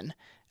Ant-Man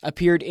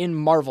appeared in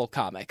Marvel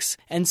Comics.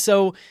 And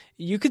so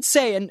you could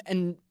say,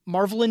 and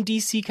Marvel and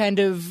DC kind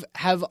of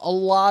have a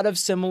lot of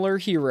similar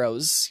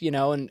heroes,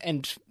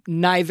 and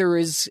neither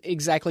is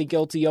exactly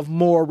guilty of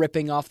more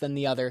ripping off than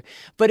the other.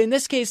 But in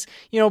this case,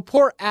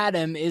 poor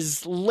Atom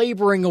is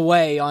laboring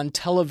away on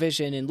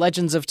television in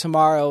Legends of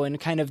Tomorrow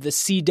and kind of the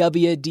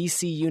CW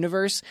DC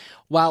universe,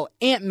 while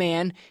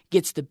Ant-Man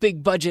gets the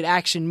big budget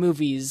action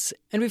movies.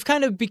 And we've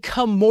kind of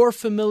become more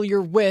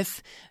familiar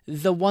with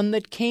the one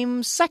that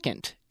came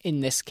second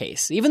in this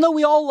case, even though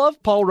we all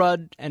love Paul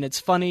Rudd and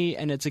it's funny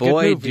and it's a good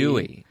movie. Boy, do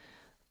we.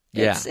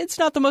 Yeah. It's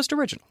not the most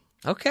original.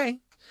 Okay.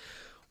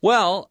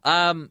 Well,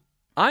 I'm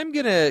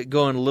going to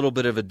go in a little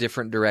bit of a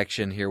different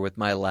direction here with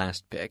my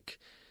last pick.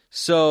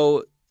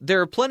 So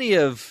there are plenty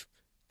of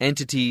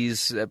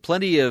entities,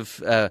 plenty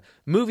of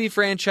movie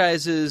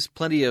franchises,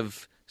 plenty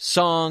of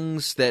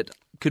songs that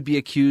could be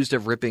accused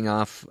of ripping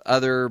off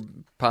other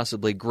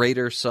possibly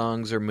greater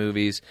songs or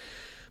movies.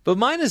 But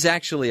mine is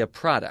actually a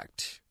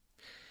product.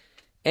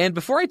 And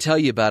before I tell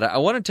you about it, I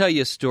want to tell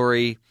you a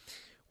story.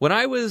 When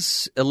I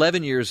was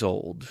 11 years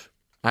old,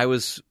 I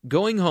was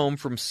going home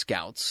from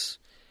Scouts,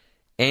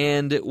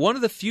 and one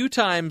of the few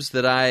times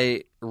that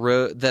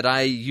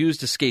I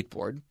used a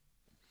skateboard,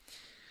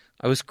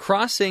 I was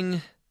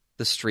crossing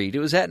the street. It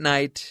was at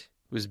night.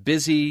 It was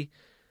busy.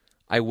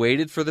 I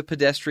waited for the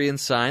pedestrian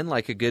sign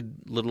like a good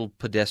little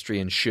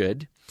pedestrian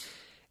should,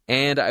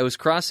 and I was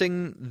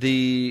crossing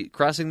the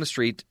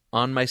street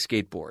on my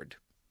skateboard.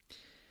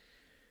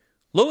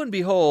 Lo and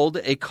behold,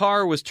 a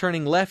car was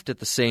turning left at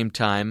the same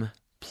time,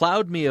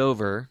 plowed me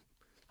over.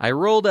 I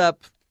rolled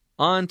up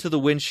onto the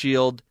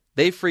windshield.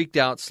 They freaked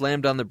out,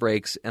 slammed on the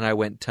brakes, and I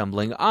went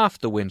tumbling off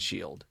the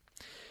windshield.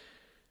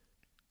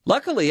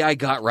 Luckily, I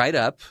got right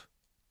up,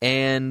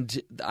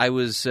 and I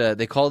was.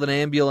 They called an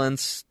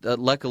ambulance.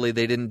 Luckily,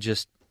 they didn't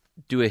just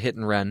do a hit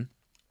and run.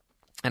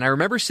 And I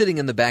remember sitting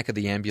in the back of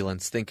the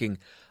ambulance thinking,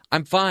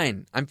 I'm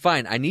fine.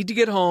 I need to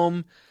get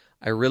home.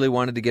 I really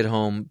wanted to get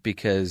home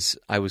because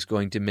I was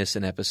going to miss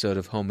an episode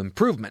of Home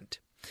Improvement.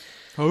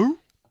 Oh?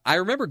 I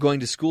remember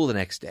going to school the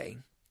next day,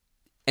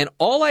 and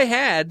all I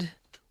had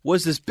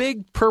was this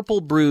big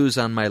purple bruise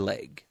on my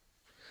leg.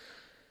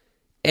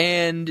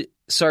 And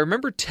so I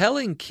remember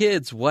telling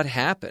kids what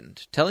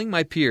happened, telling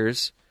my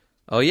peers,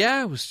 oh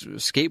yeah, I was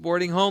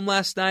skateboarding home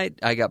last night.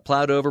 I got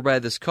plowed over by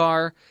this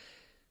car.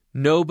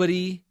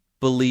 Nobody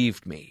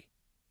believed me.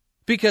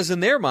 Because in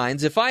their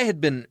minds, if I had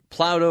been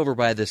plowed over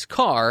by this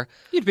car,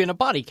 You'd be in a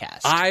body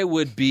cast. I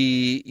would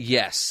be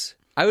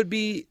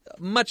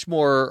much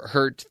more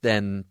hurt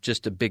than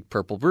just a big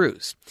purple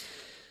bruise.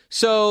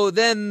 So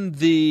then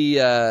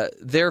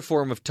their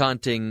form of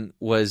taunting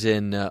was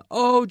in,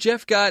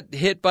 Jeff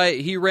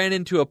he ran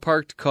into a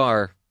parked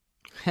car.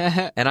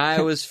 And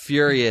I was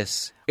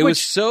furious. It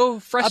was so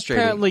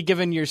frustrating. Apparently,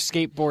 given your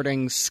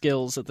skateboarding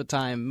skills at the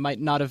time, might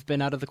not have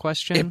been out of the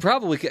question. It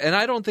probably could, and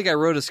I don't think I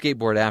rode a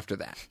skateboard after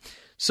that.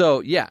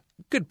 So, yeah,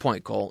 good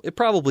point, Cole. It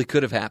probably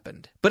could have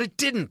happened, but it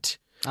didn't.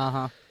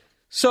 Uh-huh.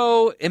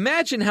 So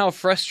imagine how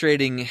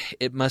frustrating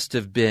it must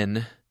have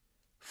been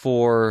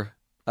for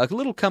a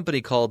little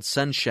company called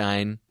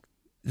Sunshine.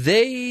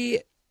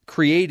 They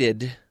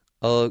created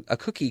a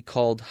cookie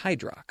called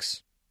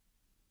Hydrox.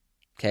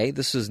 Okay,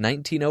 this was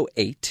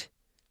 1908,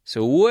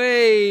 so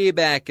way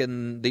back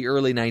in the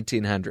early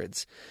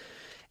 1900s.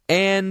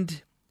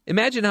 And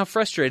imagine how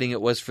frustrating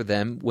it was for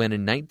them when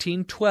in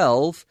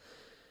 1912,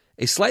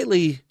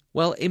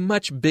 a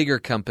much bigger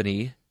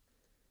company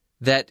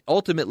that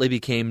ultimately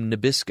became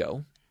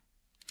Nabisco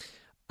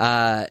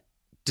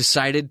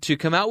decided to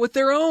come out with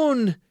their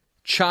own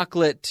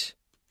chocolate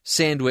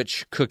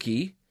sandwich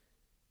cookie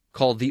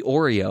called the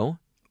Oreo.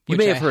 You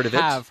may have heard of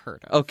it. I have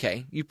heard of.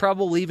 Okay, you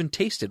probably even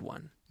tasted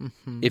one,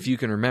 if you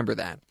can remember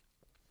that.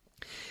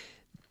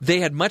 They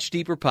had much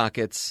deeper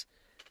pockets,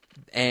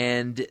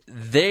 and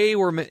they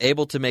were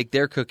able to make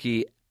their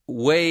cookie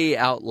way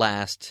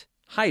outlast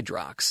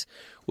Hydrox,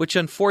 which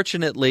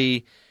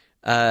unfortunately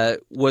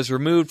was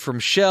removed from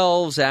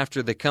shelves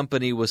after the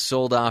company was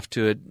sold off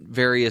to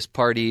various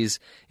parties.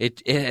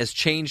 It has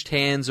changed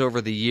hands over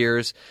the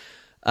years.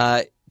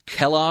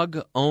 Kellogg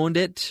owned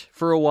it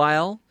for a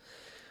while.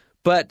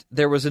 But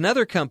there was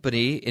another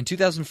company in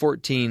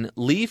 2014,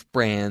 Leaf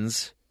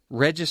Brands,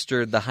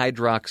 registered the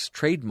Hydrox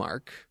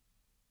trademark,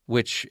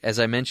 which, as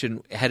I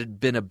mentioned, had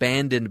been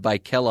abandoned by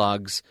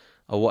Kellogg's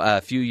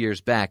a few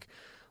years back.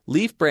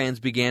 Leaf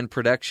Brands began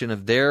production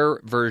of their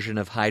version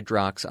of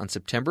Hydrox on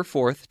September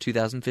 4th,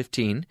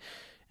 2015,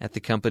 at the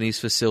company's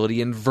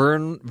facility in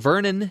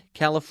Vernon,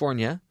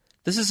 California.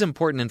 This is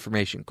important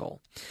information,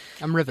 Cole.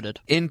 I'm riveted.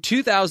 In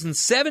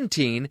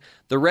 2017,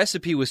 the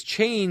recipe was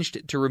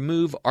changed to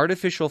remove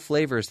artificial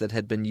flavors that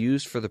had been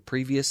used for the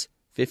previous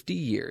 50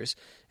 years,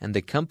 and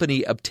the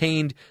company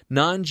obtained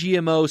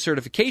non-GMO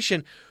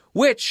certification,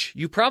 which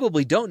you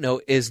probably don't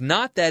know is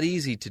not that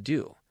easy to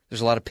do.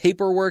 There's a lot of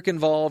paperwork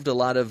involved, a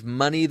lot of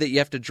money that you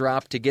have to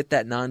drop to get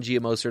that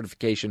non-GMO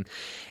certification.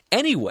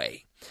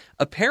 Anyway,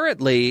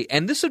 apparently,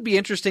 and this would be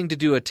interesting to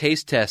do a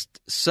taste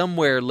test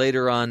somewhere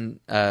later on,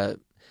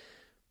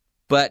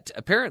 but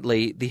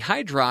apparently the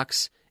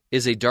Hydrox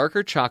is a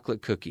darker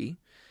chocolate cookie.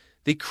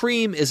 The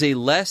cream is a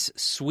less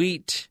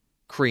sweet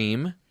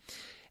cream.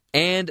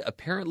 And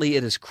apparently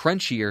it is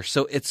crunchier,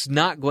 so it's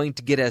not going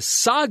to get as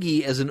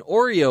soggy as an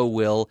Oreo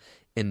will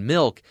in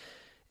milk.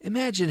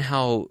 Imagine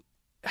how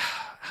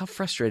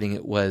frustrating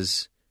it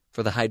was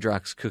for the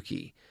Hydrox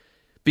cookie.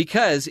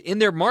 Because in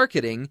their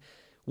marketing,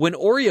 when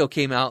Oreo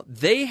came out,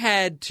 they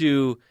had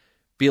to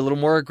be a little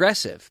more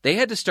aggressive. They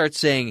had to start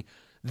saying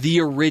the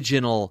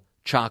original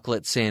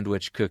chocolate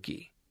sandwich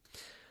cookie.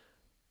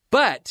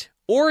 But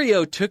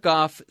Oreo took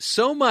off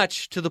so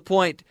much to the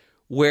point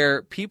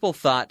where people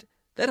thought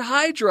that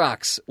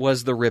Hydrox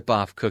was the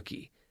rip-off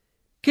cookie.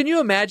 Can you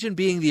imagine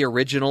being the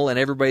original and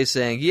everybody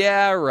saying,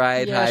 yeah,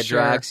 right, Yeah,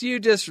 Hydrox, sure.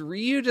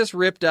 you just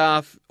ripped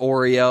off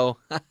Oreo.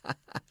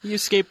 You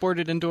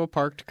skateboarded into a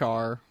parked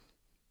car.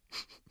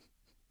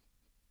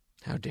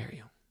 How dare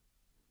you?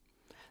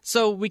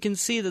 So we can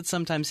see that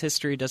sometimes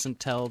history doesn't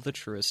tell the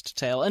truest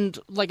tale. And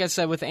like I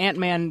said, with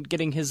Ant-Man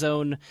getting his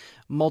own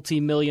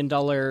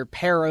multi-million-dollar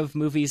pair of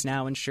movies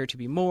now and sure to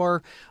be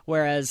more,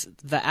 whereas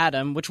The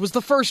Atom, which was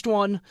the first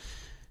one,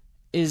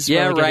 is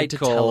relegated to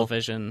Cole.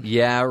 television.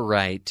 Yeah,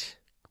 right.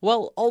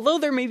 Well, although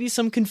there may be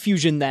some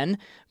confusion then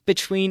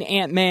between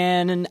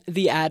Ant-Man and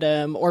The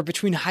Atom, or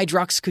between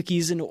Hydrox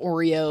cookies and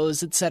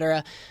Oreos,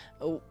 etc.,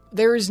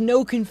 there is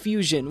no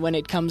confusion when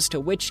it comes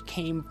to which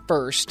came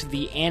first,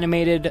 the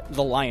animated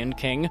The Lion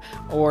King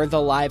or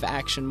the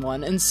live-action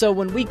one. And so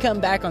when we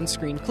come back on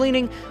Screen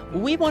Cleaning,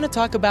 we want to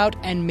talk about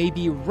and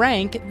maybe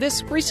rank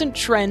this recent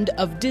trend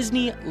of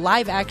Disney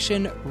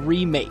live-action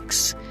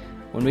remakes.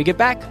 when we get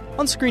back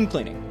on Screen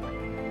Cleaning.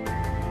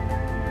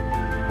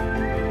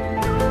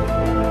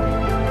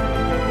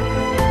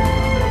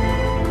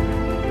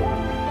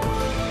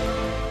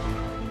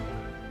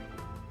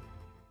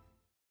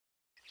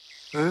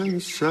 And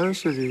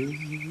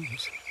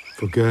necessities.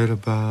 Forget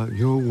about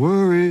your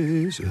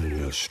worries and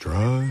your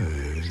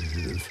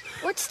strife.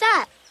 What's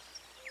that?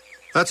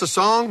 That's a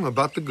song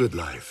about the good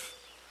life.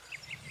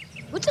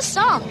 What's a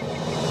song?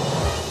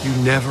 You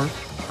never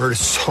heard a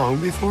song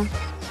before?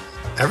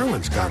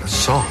 Everyone's got a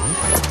song.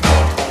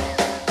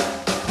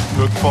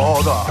 Look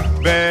for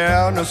the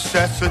bare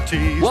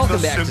necessities.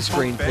 Welcome back to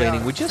Screen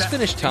Cleaning. We just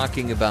finished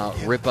talking about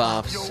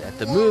rip-offs at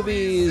the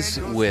movies,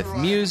 with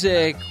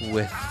music,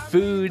 with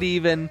food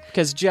even.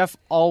 Because Jeff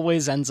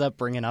always ends up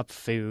bringing up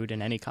food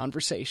in any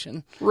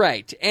conversation.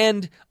 Right.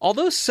 And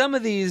although some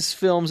of these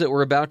films that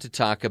we're about to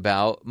talk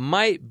about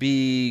might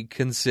be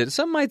considered,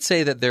 some might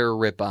say that they're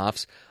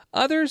rip-offs,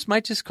 others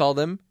might just call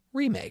them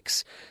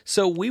remakes.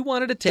 So we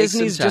wanted to take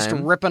Disney's some time.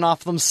 just ripping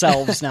off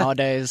themselves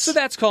nowadays. So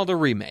that's called a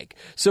remake.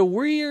 So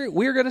we're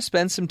going to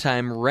spend some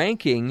time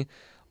ranking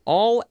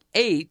all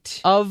 8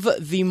 of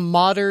the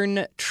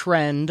modern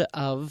trend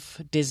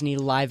of Disney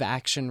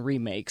live-action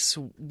remakes.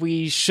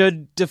 We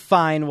should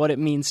define what it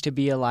means to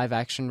be a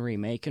live-action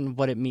remake and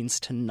what it means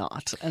to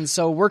not. And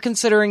so we're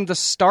considering the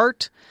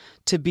start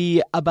to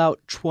be about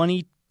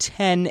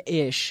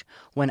 2010-ish,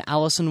 when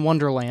Alice in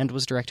Wonderland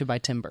was directed by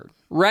Tim Burton.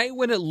 Right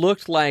when it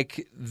looked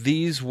like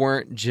these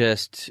weren't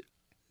just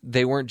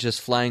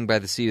flying by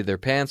the seat of their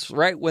pants.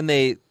 Right when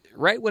it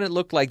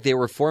looked like they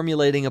were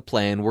formulating a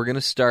plan, we're going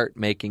to start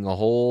making a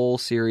whole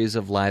series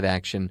of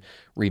live-action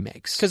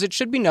remakes. Because it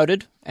should be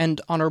noted,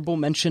 and honorable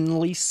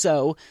mentionly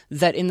so,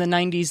 that in the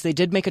 90s they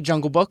did make a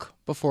Jungle Book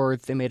before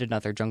they made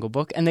another Jungle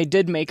Book, and they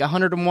did make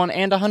 101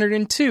 and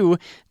 102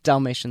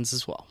 Dalmatians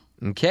as well.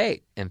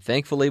 Okay, and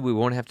thankfully we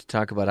won't have to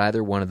talk about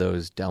either one of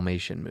those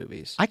Dalmatian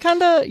movies. I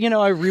kind of, I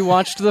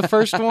rewatched the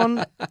first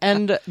one,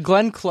 and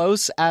Glenn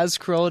Close as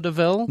Cruella de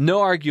Vil.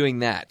 No arguing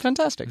that.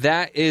 Fantastic.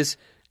 That is...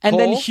 And Cole?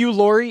 then Hugh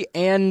Laurie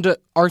and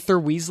Arthur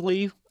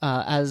Weasley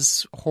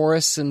as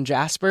Horace and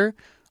Jasper,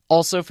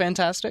 also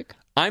fantastic.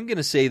 I'm going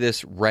to say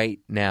this right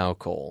now,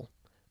 Cole.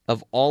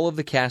 Of all of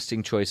the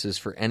casting choices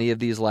for any of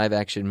these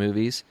live-action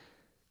movies,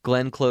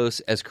 Glenn Close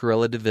as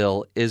Cruella de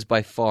Vil is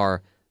by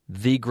far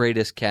the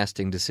greatest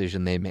casting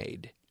decision they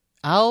made.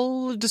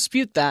 I'll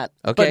dispute that,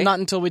 Okay. but not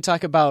until we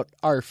talk about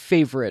our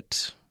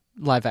favorite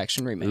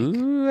live-action remake.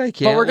 Ooh, I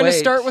can't But we're going to wait.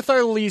 start with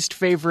our least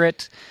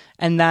favorite,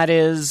 and that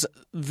is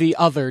the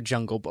other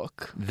Jungle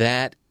Book.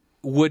 That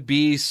would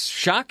be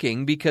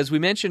shocking because we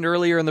mentioned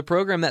earlier in the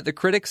program that the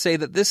critics say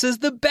that this is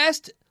the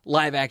best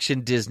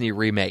live-action Disney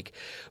remake.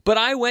 But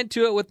I went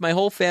to it with my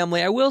whole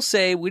family. I will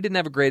say we didn't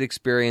have a great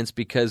experience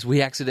because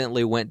we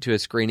accidentally went to a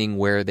screening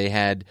where they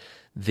had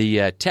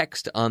the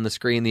text on the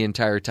screen the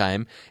entire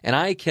time, and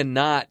I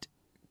cannot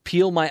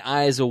peel my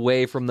eyes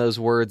away from those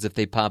words if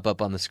they pop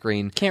up on the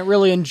screen. Can't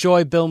really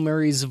enjoy Bill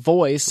Murray's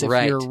voice if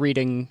Right. you're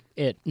reading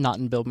it not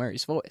in Bill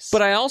Murray's voice.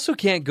 But I also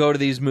can't go to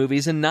these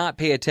movies and not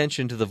pay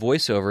attention to the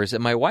voiceovers,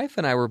 and my wife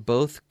and I were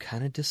both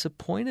kind of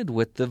disappointed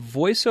with the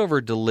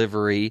voiceover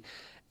delivery.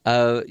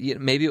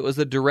 Maybe it was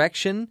the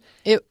direction.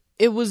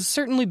 It was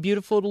certainly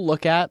beautiful to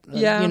look at.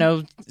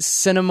 Yeah.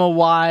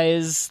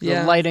 Cinema-wise, the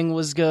Yeah. lighting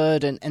was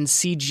good, and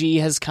CG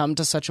has come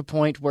to such a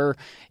point where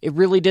it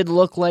really did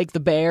look like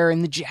the bear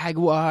and the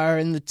jaguar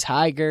and the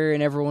tiger,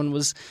 and everyone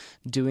was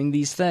doing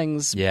these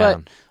things. Yeah.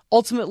 But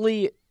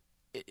ultimately,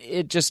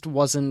 it just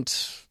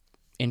wasn't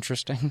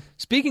interesting.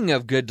 Speaking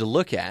of good to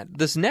look at,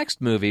 this next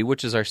movie,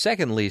 which is our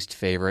second least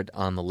favorite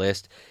on the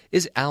list,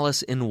 is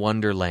Alice in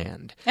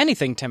Wonderland.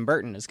 Anything Tim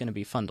Burton is going to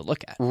be fun to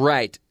look at.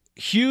 Right.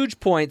 Huge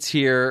points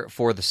here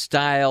for the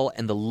style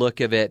and the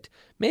look of it.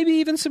 Maybe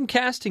even some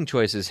casting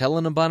choices.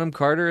 Helena Bonham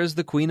Carter as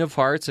the Queen of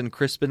Hearts and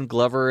Crispin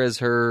Glover as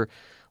her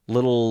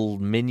little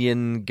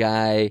minion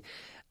guy.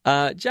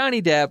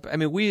 Johnny Depp, I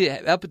mean,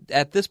 up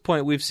at this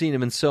point, we've seen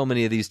him in so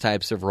many of these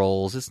types of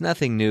roles. It's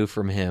nothing new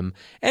from him.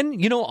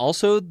 And,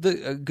 also a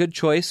good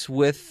choice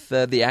with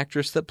the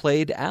actress that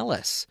played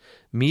Alice,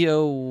 Mia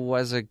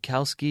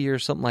Wasikowska or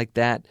something like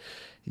that.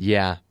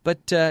 Yeah,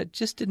 but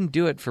just didn't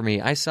do it for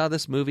me. I saw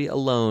this movie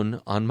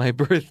alone on my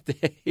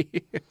birthday.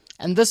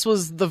 And this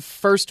was the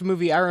first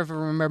movie I ever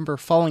remember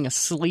falling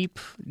asleep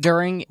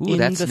during in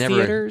that's the never,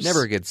 theaters.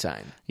 never a good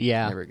sign.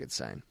 Yeah. Never a good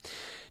sign.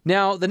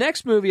 Now, the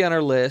next movie on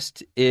our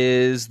list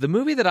is the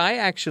movie that I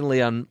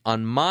actually, on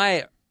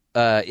my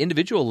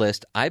individual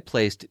list, I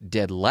placed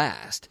dead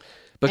last.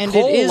 But And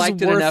Cole it is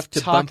liked it worth enough to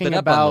bump talking it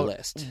up about on the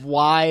list.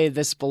 why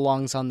this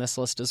belongs on this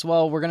list as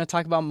well. We're going to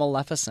talk about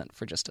Maleficent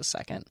for just a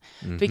second.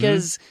 Mm-hmm.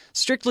 Because,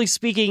 strictly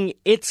speaking,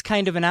 it's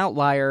kind of an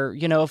outlier.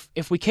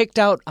 If we kicked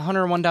out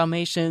 101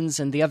 Dalmatians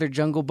and the other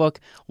Jungle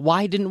Book,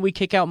 why didn't we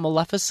kick out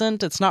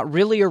Maleficent? It's not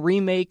really a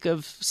remake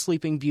of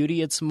Sleeping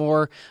Beauty. It's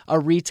more a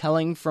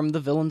retelling from the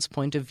villain's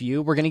point of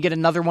view. We're going to get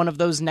another one of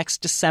those next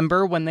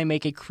December when they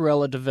make a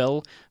Cruella de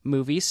Vil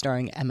movie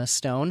starring Emma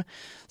Stone.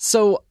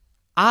 So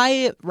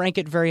I rank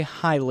it very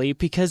highly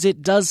because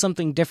it does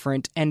something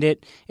different, and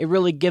it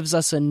really gives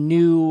us a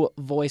new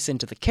voice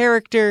into the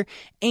character,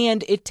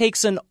 and it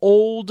takes an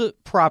old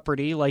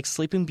property like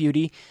Sleeping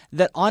Beauty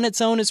that on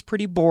its own is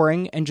pretty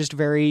boring and just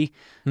very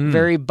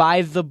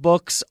by the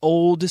books,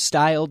 old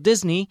style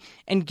Disney,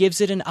 and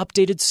gives it an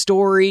updated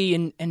story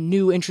and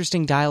new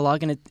interesting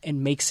dialogue,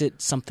 and makes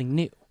it something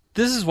new.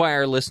 This is why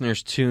our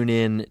listeners tune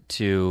in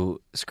to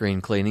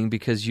Screen Cleaning,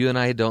 because you and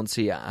I don't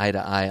see eye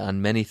to eye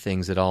on many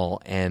things at all.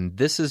 And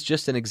this is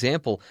just an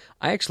example.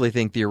 I actually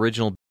think the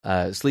original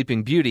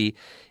Sleeping Beauty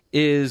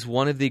is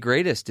one of the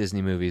greatest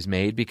Disney movies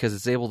made because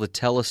it's able to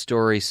tell a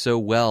story so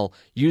well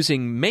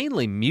using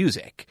mainly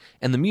music.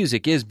 And the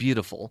music is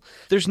beautiful.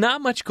 There's not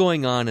much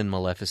going on in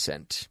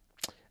Maleficent.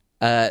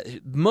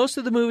 Most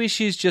of the movie,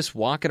 she's just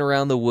walking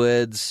around the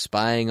woods,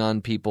 spying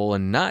on people,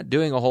 and not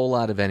doing a whole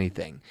lot of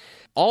anything.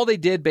 All they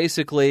did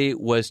basically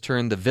was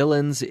turn the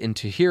villains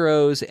into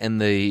heroes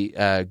and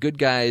the good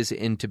guys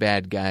into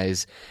bad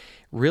guys.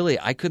 Really,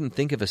 I couldn't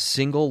think of a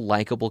single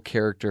likable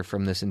character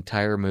from this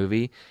entire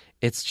movie.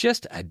 It's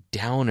just a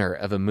downer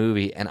of a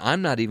movie, and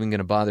I'm not even going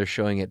to bother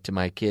showing it to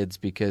my kids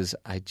because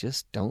I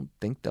just don't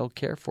think they'll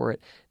care for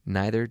it.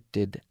 Neither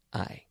did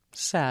I.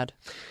 Sad.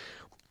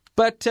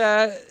 But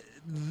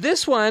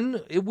this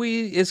one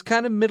is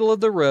kind of middle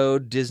of the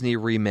road Disney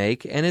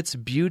remake, and it's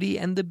Beauty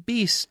and the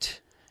Beast.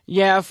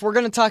 Yeah, if we're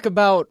going to talk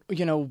about,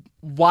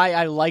 why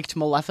I liked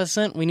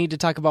Maleficent, we need to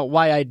talk about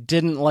why I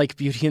didn't like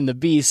Beauty and the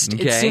Beast.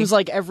 Okay. It seems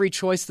like every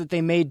choice that they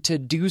made to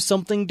do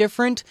something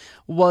different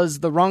was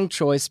the wrong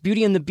choice.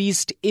 Beauty and the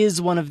Beast is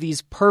one of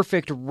these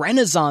perfect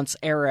Renaissance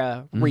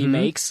era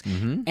remakes,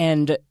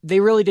 and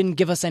they really didn't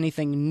give us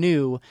anything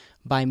new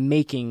by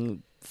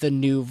making the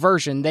new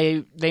version.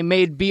 They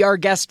made Be Our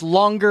Guest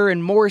longer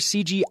and more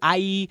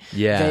CGI-y.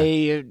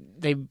 Yeah.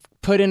 They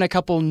put in a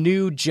couple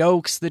new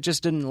jokes that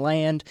just didn't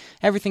land.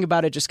 Everything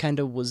about it just kind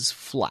of was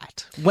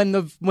flat. When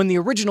the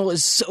original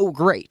is so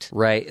great.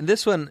 Right. And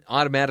this one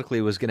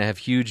automatically was going to have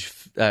huge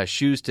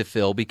shoes to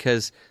fill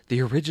because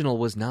the original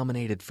was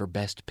nominated for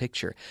Best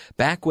Picture.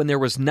 Back when there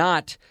was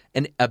not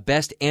a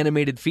Best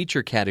Animated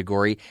Feature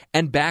category,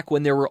 and back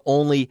when there were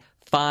only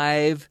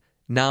 5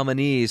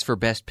 nominees for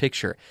Best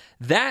Picture.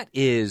 That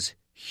is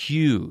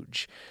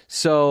huge.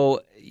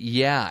 So,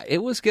 yeah, it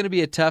was going to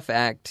be a tough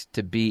act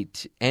to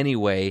beat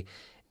anyway.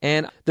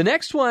 And the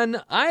next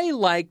one, I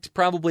liked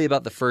probably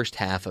about the first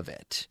half of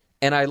it.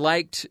 And I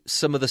liked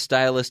some of the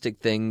stylistic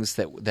things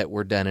that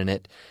were done in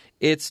it.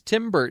 It's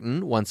Tim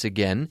Burton, once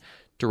again,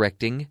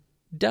 directing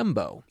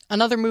Dumbo.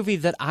 Another movie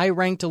that I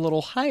ranked a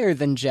little higher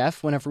than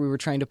Jeff whenever we were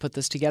trying to put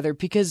this together,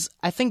 because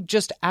I think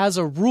just as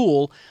a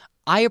rule,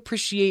 I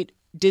appreciate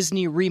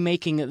Disney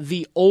remaking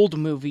the old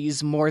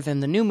movies more than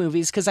the new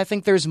movies because I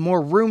think there's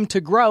more room to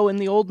grow in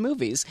the old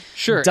movies.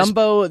 Sure.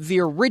 Dumbo, the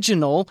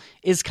original,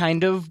 is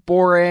kind of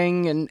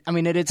boring, and I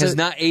mean it has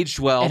not aged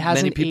well. It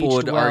hasn't Many people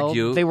aged would well.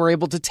 argue They were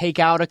able to take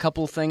out a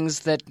couple things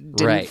that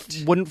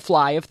wouldn't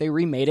fly if they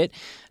remade it.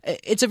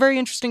 It's a very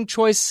interesting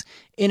choice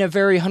in a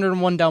very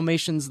 101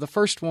 Dalmatians, the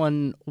first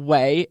one,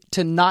 way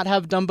to not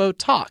have Dumbo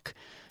talk.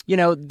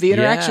 The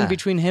interaction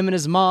between him and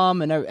his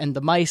mom and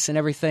the mice and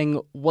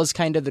everything was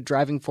kind of the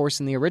driving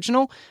force in the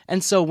original.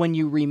 And so when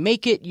you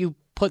remake it, you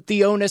put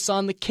the onus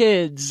on the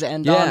kids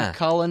and on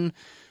Colin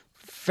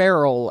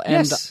Farrell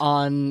and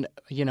on,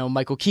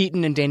 Michael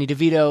Keaton and Danny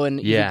DeVito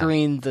and Eva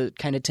Green, the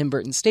kind of Tim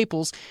Burton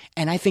staples.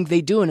 And I think they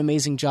do an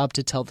amazing job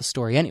to tell the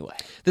story anyway.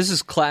 This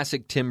is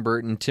classic Tim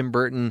Burton. Tim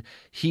Burton,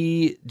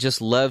 he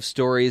just loves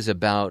stories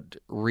about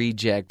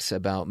rejects,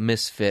 about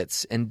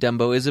misfits. And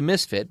Dumbo is a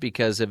misfit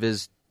because of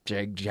his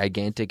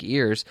gigantic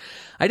ears.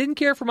 I didn't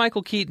care for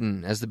Michael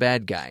Keaton as the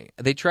bad guy.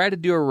 They tried to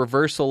do a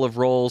reversal of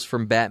roles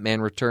from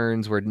Batman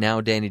Returns, where now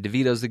Danny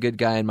DeVito's the good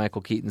guy and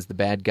Michael Keaton's the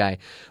bad guy.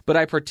 But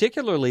I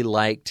particularly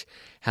liked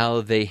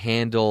how they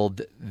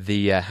handled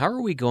the how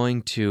are we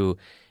going to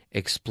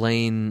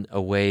explain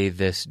away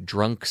this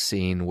drunk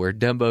scene where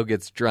Dumbo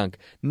gets drunk.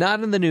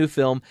 Not in the new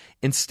film.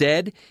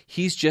 Instead,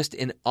 he's just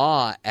in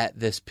awe at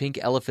this pink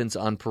elephants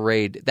on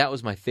parade. That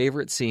was my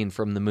favorite scene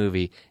from the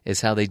movie, is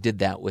how they did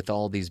that with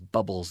all these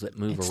bubbles that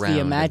move around. The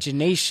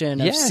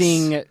imagination of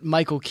seeing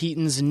Michael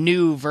Keaton's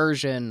new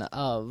version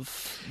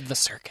of the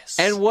circus.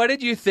 And what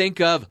did you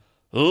think of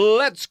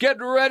Let's Get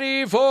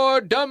Ready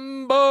for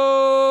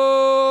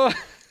Dumbo?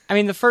 I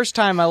mean, the first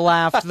time I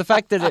laughed. The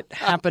fact that it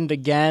happened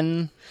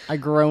again, I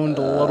groaned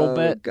a little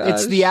bit. Gosh.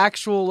 It's the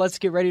actual Let's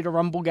Get Ready to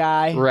Rumble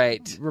guy.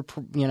 Right.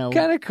 Kind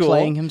of cool.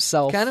 Playing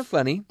himself. Kind of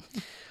funny.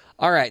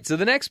 All right, so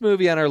the next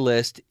movie on our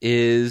list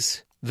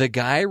is the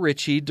Guy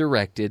Ritchie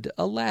directed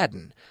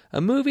Aladdin,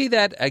 a movie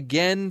that,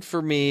 again,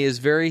 for me, is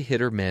very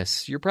hit or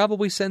miss. You're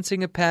probably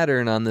sensing a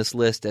pattern on this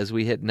list as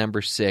we hit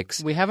number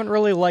 6. We haven't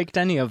really liked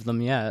any of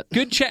them yet.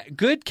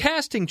 Good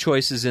casting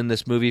choices in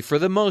this movie for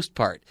the most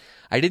part.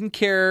 I didn't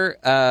care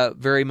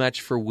very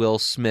much for Will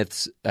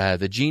Smith's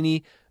The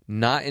Genie.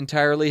 Not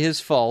entirely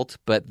his fault,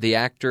 but the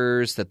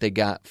actors that they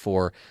got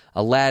for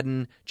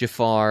Aladdin,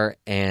 Jafar,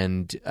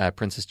 and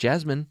Princess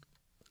Jasmine,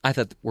 I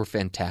thought were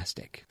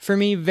fantastic. For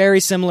me, very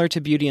similar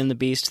to Beauty and the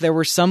Beast. There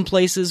were some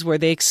places where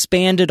they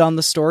expanded on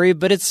the story,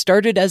 but it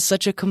started as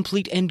such a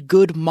complete and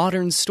good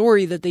modern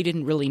story that they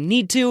didn't really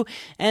need to.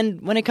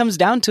 And when it comes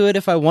down to it,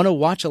 if I want to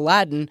watch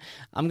Aladdin,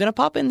 I'm going to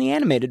pop in the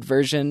animated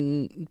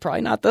version,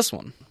 probably not this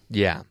one.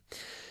 Yeah.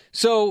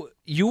 So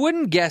you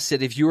wouldn't guess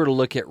it if you were to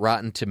look at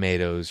Rotten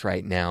Tomatoes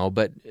right now,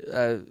 but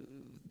The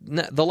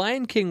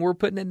Lion King, we're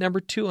putting at number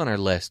 2 on our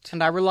list.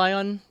 And I rely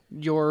on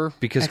your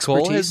because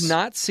expertise. Cole has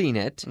not seen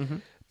it. Mm-hmm.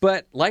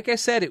 But like I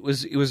said, it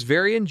was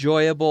very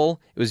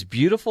enjoyable. It was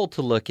beautiful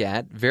to look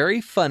at,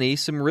 very funny,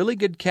 some really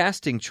good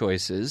casting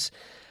choices.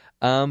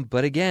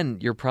 But again,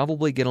 you're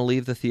probably going to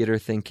leave the theater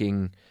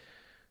thinking,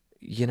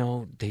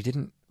 they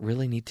didn't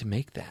really need to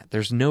make that.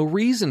 There's no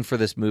reason for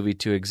this movie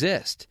to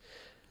exist.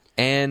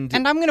 And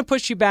I'm going to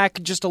push you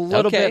back just a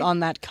little bit on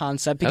that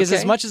concept, because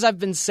as much as I've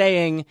been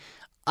saying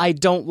I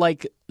don't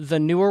like the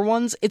newer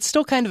ones, it's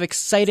still kind of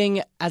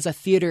exciting as a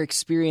theater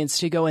experience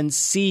to go and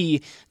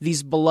see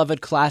these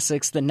beloved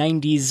classics, the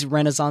 90s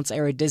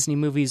Renaissance-era Disney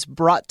movies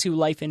brought to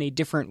life in a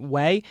different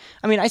way.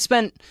 I mean, I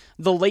spent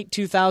the late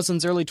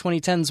 2000s, early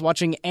 2010s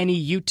watching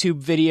any YouTube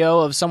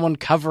video of someone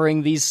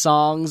covering these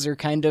songs or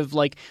kind of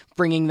like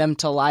bringing them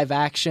to live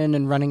action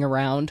and running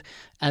around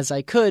as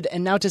I could.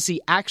 And now to see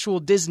actual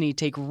Disney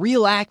take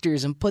real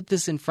actors and put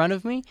this in front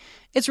of me,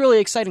 it's really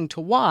exciting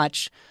to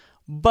watch.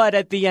 But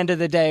at the end of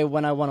the day,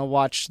 when I want to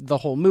watch the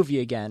whole movie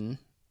again,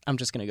 I'm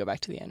just going to go back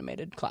to the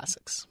animated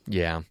classics.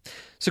 Yeah.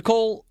 So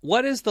Cole,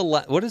 what is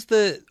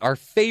our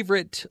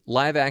favorite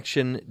live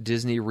action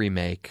Disney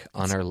remake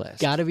on our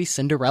list? Got to be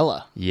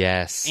Cinderella.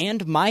 Yes.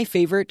 And my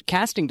favorite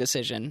casting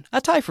decision,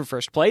 a tie for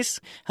first place,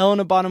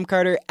 Helena Bonham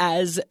Carter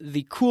as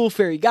the cool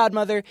fairy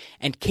godmother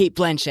and Cate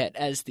Blanchett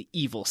as the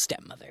evil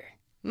stepmother.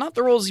 Not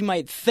the roles you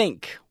might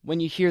think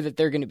when you hear that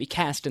they're going to be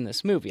cast in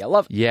this movie. I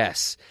love it.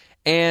 Yes.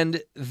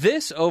 And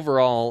this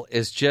overall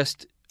is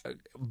just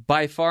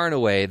by far and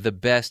away the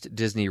best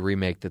Disney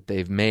remake that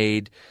they've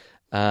made.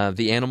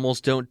 The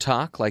animals don't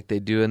talk like they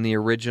do in the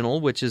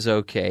original, which is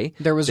okay.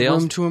 There was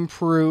room to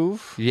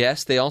improve.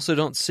 Yes, they also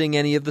don't sing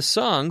any of the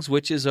songs,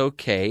 which is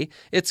okay.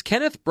 It's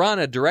Kenneth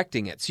Branagh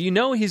directing it, so you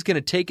know he's going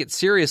to take it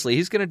seriously.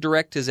 He's going to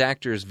direct his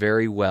actors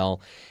very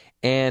well.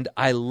 And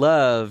I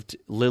loved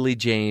Lily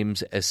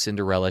James as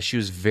Cinderella. She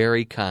was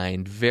very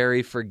kind,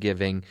 very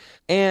forgiving,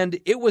 and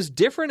it was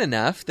different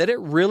enough that it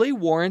really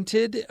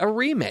warranted a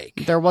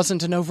remake. There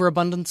wasn't an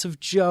overabundance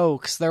of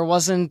jokes. There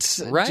wasn't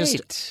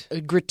just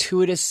a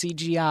gratuitous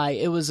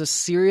CGI. It was a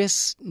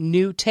serious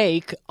new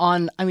take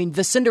on,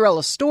 the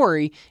Cinderella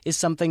story is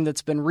something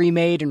that's been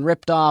remade and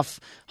ripped off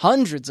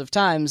hundreds of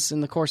times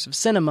in the course of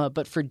cinema,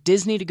 but for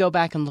Disney to go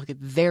back and look at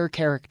their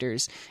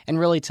characters and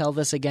really tell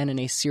this again in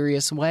a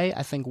serious way,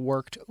 I think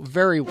worked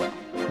very well.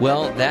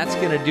 Well, that's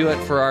going to do it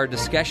for our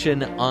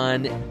discussion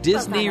on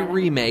Disney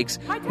remakes.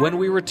 When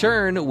we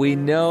return, we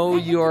know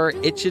you're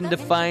itching to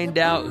find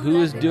out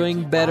who is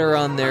doing better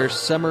on their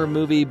summer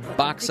movie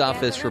box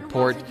office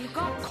report,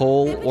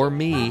 Cole or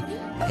me,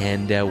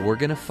 and we're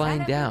going to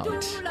find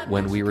out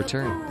when we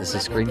return. This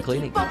is Screen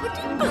Cleaning.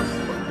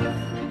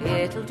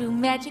 It'll do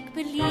magic,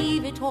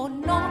 believe it or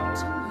not.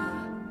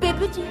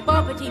 Bippity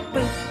boppity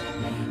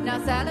boo. Now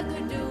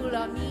Saladoodle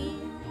on me.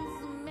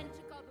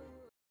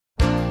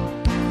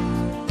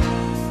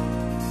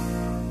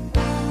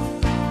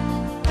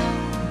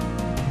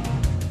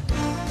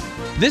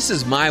 This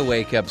is my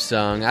wake-up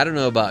song. I don't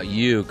know about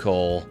you,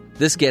 Cole.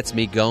 This gets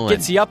me going.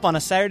 Gets you up on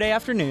a Saturday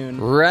afternoon.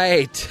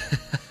 Right.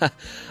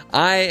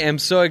 I am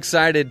so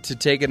excited to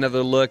take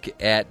another look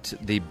at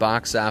the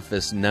box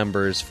office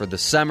numbers for the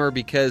summer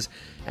because,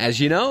 as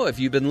you know, if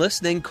you've been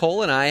listening,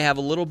 Cole and I have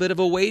a little bit of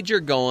a wager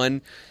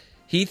going.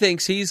 He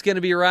thinks he's going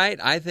to be right.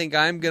 I think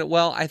I'm going to...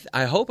 Well,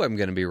 I hope I'm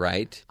going to be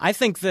right. I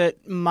think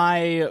that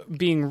my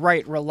being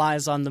right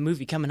relies on the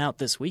movie coming out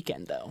this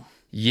weekend, though.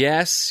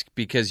 Yes,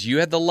 because you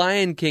had The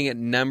Lion King at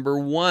number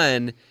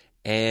 1,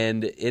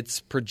 and it's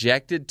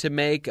projected to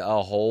make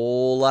a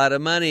whole lot of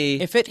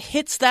money. If it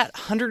hits that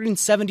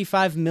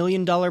 $175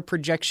 million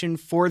projection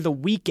for the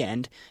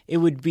weekend, it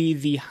would be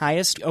the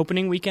highest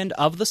opening weekend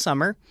of the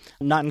summer,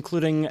 not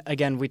including,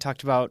 again, we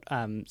talked about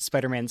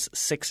Spider-Man's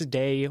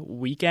 6-day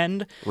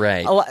weekend.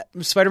 Right.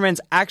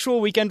 Spider-Man's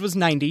actual weekend was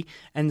 90,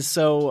 and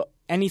so...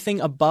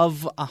 anything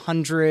above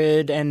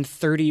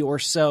 130 or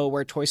so,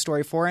 where Toy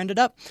Story 4 ended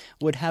up,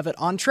 would have it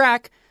on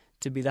track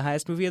to be the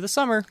highest movie of the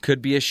summer.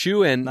 Could be a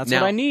shoo-in. That's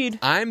what I need.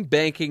 I'm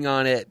banking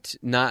on it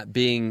not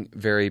being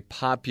very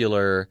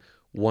popular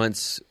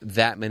once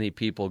that many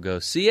people go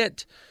see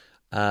it.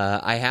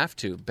 I have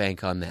to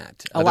bank on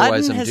that.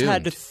 Otherwise, Aladdin I'm has doomed.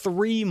 had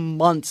 3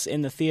 months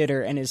in the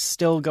theater and is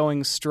still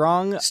going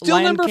strong. Still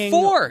Lion number King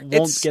 4.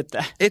 Won't get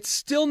that. It's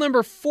still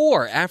number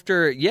 4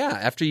 after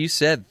you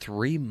said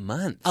 3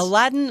 months.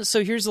 Aladdin,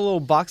 so here's a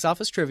little box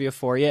office trivia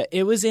for you.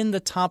 It was in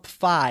the top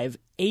 5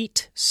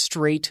 8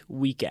 straight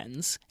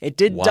weekends. It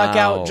did duck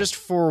out just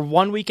for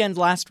one weekend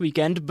last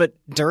weekend, but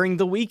during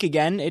the week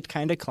again, it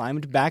kind of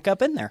climbed back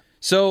up in there.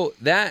 So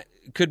that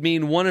could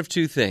mean one of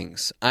two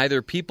things.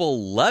 Either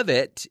people love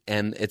it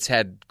and it's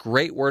had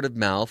great word of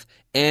mouth,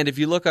 and if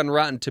you look on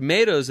Rotten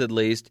Tomatoes at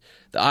least,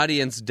 the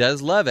audience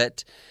does love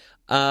it.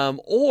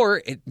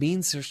 Or it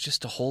means there's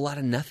just a whole lot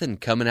of nothing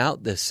coming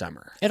out this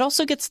summer. It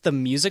also gets the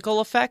musical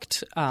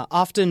effect.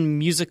 Often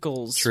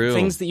musicals, True.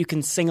 things that you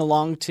can sing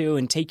along to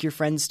and take your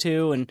friends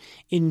to and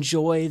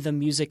enjoy the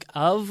music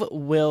of,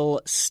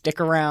 will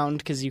stick around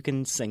because you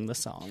can sing the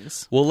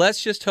songs. Well,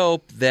 let's just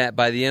hope that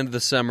by the end of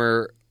the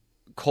summer,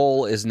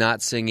 Cole is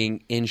not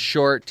singing. In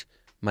short,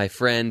 my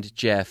friend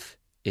Jeff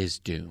is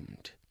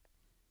doomed.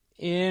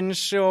 In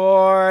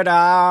short,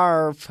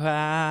 our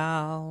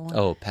pal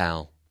Oh,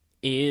 pal.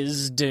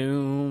 is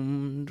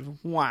doomed.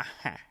 Wah.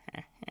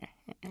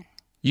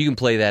 You can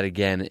play that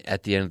again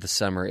at the end of the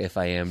summer if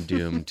I am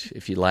doomed,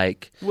 if you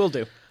like. Will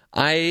do.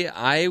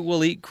 I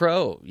will eat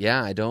crow.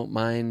 Yeah, I don't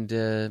mind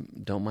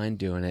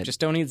doing it. Just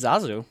don't eat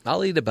Zazu.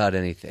 I'll eat about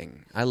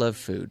anything. I love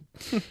food.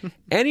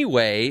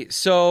 Anyway,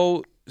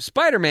 so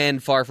Spider-Man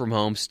Far From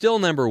Home, still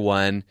number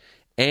one.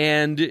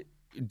 And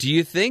do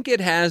you think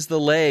it has the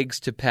legs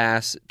to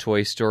pass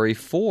Toy Story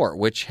 4,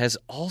 which has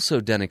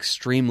also done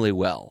extremely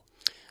well?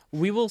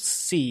 We will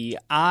see.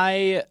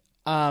 I,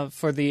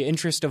 for the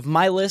interest of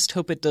my list,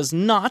 hope it does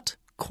not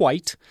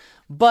quite,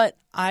 but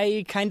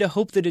I kind of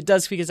hope that it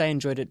does because I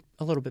enjoyed it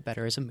a little bit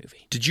better as a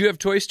movie. Did you have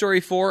Toy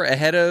Story 4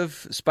 ahead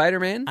of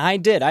Spider-Man? I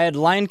did. I had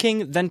Lion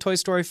King, then Toy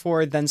Story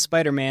 4, then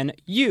Spider-Man.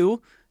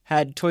 You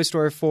had Toy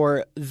Story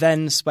 4,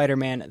 then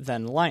Spider-Man,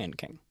 then Lion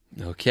King.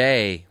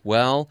 Okay.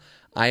 Well,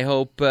 I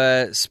hope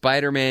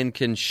Spider-Man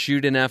can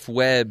shoot enough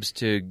webs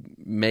to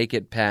make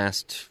it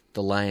past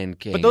The Lion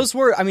King. But those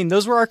were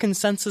our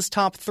consensus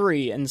top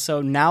three, and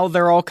so now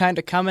they're all kind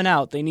of coming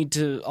out. They need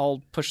to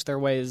all push their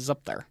ways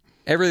up there.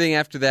 Everything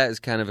after that is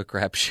kind of a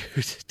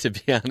crapshoot, to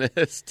be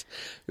honest.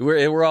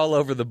 We're all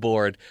over the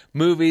board.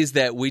 Movies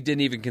that we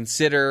didn't even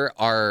consider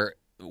are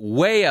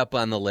way up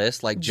on the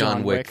list, like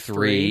John Wick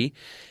 3.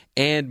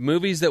 And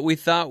movies that we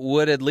thought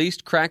would at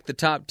least crack the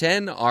top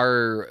 10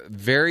 are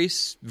very,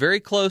 very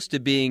close to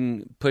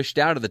being pushed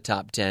out of the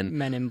top 10.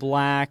 Men in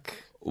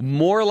Black.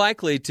 More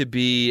likely to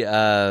be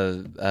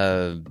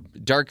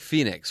Dark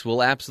Phoenix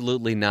will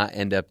absolutely not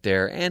end up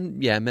there.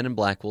 And, yeah, Men in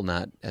Black will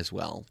not as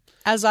well.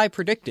 As I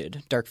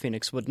predicted, Dark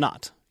Phoenix would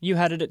not. You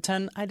had it at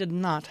 10. I did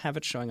not have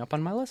it showing up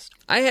on my list.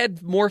 I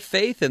had more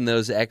faith in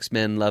those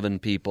X-Men loving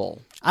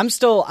people.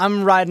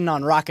 I'm riding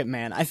on Rocket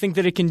Man. I think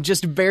that it can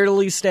just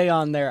barely stay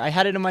on there. I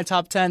had it in my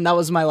top 10. That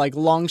was my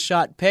long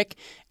shot pick,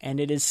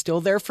 and it is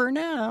still there for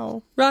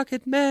now.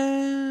 Rocket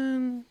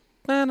Man.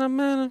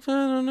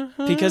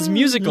 Because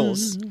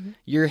musicals,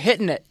 you're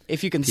hitting it.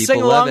 If you can People sing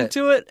love along it.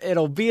 to it,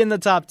 it'll be in the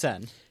top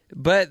 10.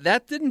 But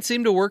that didn't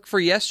seem to work for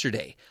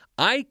yesterday.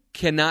 I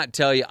cannot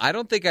tell you. I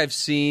don't think I've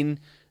seen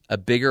a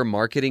bigger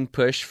marketing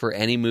push for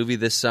any movie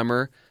this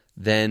summer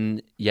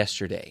than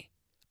yesterday.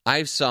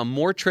 I saw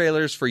more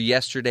trailers for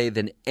yesterday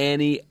than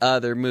any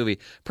other movie.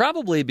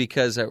 Probably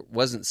because I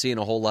wasn't seeing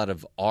a whole lot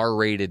of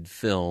R-rated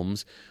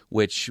films,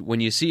 which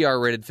when you see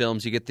R-rated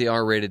films, you get the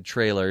R-rated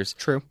trailers.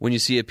 True. When you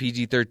see a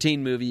PG-13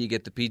 movie, you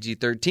get the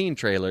PG-13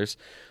 trailers.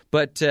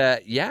 But,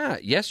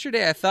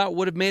 yesterday I thought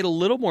would have made a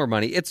little more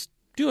money. It's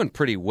doing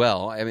pretty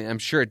well. I mean, I'm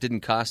sure it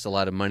didn't cost a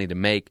lot of money to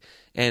make,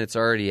 and it's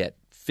already at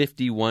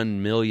 $51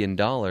 million.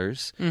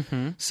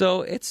 Mm-hmm.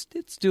 So it's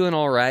doing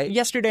all right.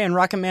 Yesterday and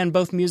Rocket Man,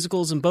 both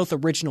musicals and both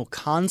original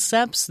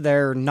concepts.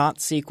 They're not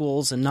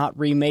sequels and not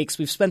remakes.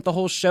 We've spent the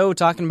whole show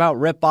talking about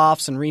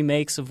rip-offs and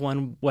remakes of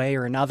one way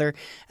or another,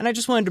 and I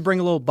just wanted to bring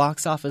a little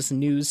box office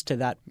news to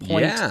that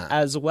point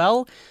as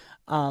well.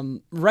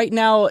 Right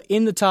now,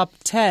 in the top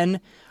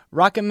 10,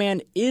 Rocket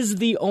Man is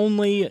the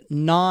only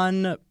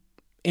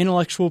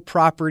non-intellectual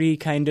property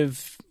kind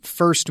of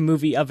first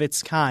movie of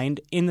its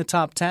kind in the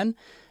top 10.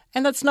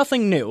 And that's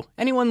nothing new.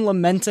 Anyone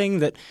lamenting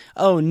that,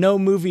 oh, no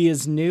movie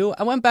is new?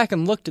 I went back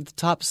and looked at the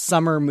top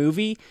summer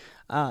movie,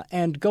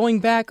 and going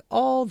back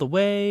all the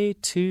way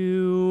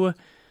to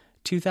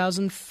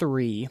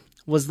 2003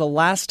 was the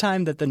last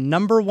time that the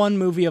number one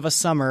movie of a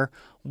summer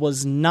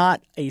was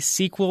not a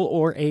sequel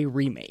or a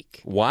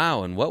remake.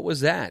 Wow, and what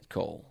was that,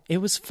 Cole? It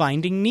was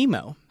Finding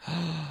Nemo.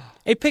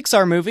 A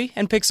Pixar movie,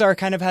 and Pixar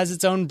kind of has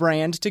its own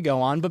brand to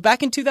go on. But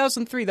back in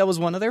 2003, that was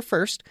one of their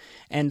first,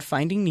 and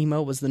Finding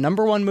Nemo was the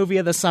number one movie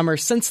of the summer.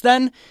 Since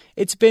then,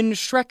 it's been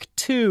Shrek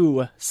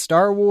 2,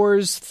 Star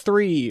Wars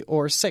 3,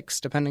 or 6,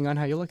 depending on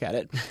how you look at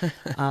it.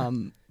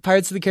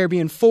 Pirates of the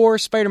Caribbean 4,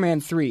 Spider-Man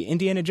 3,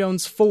 Indiana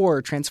Jones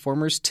 4,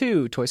 Transformers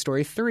 2, Toy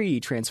Story 3,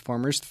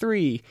 Transformers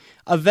 3,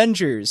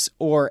 Avengers,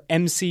 or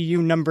MCU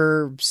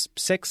number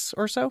 6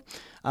 or so,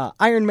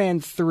 Iron Man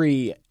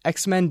 3,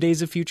 X-Men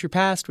Days of Future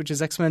Past, which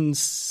is X-Men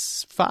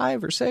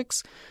 5 or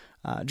 6,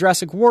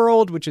 Jurassic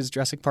World, which is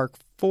Jurassic Park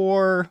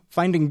 4,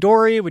 Finding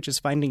Dory, which is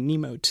Finding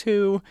Nemo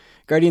 2,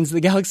 Guardians of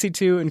the Galaxy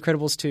 2,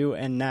 Incredibles 2,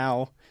 and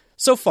now,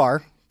 so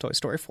far, Toy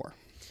Story 4.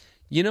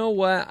 You know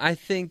what? I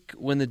think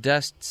when the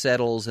dust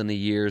settles and the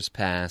years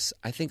pass,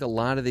 I think a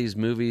lot of these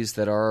movies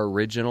that are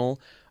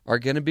original are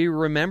going to be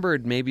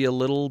remembered maybe a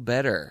little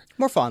better.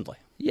 More fondly.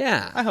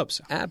 Yeah. I hope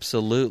so.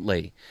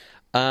 Absolutely.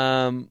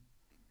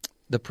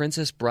 The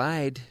Princess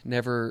Bride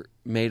never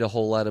made a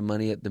whole lot of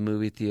money at the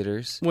movie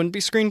theaters. Wouldn't be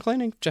screen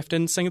cleaning. Jeff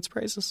didn't sing its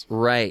praises.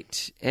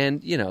 Right.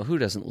 And, who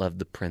doesn't love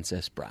The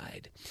Princess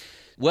Bride?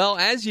 Well,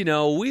 as you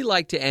know, we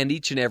like to end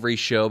each and every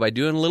show by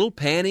doing a little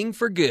panning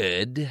for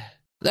good.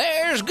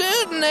 There's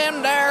good in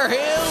them there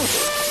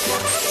hills.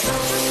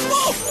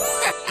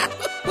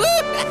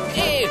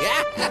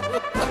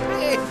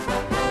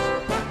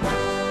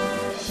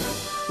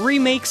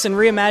 Remakes and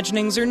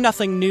reimaginings are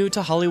nothing new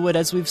to Hollywood,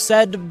 as we've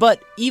said,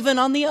 but even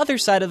on the other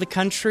side of the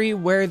country,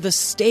 where the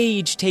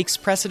stage takes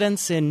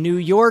precedence in New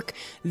York,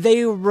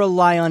 they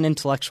rely on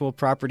intellectual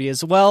property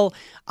as well.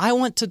 I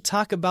want to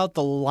talk about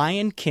The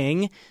Lion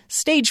King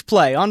stage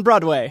play on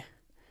Broadway.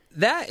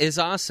 That is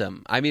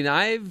awesome. I mean,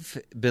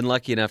 I've been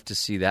lucky enough to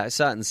see that. I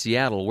saw it in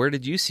Seattle. Where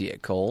did you see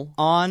it, Cole?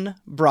 On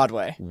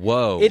Broadway.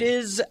 Whoa. It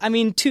is,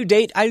 to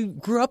date, I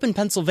grew up in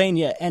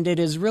Pennsylvania, and it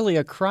is really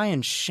a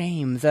crying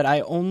shame that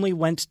I only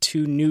went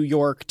to New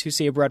York to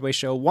see a Broadway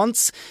show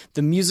once,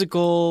 the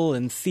musical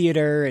and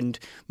theater and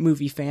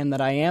movie fan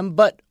that I am,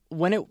 but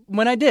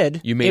when I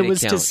did, it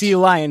was to see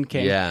Lion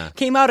King. Yeah.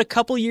 Came out a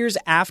couple years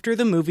after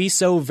the movie,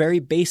 so very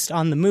based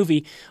on the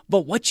movie.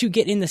 But what you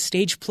get in the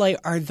stage play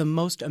are the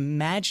most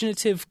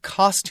imaginative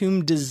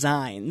costume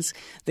designs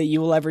that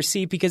you will ever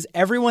see, because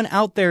everyone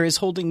out there is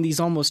holding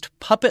these almost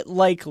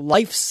puppet-like,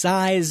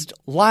 life-sized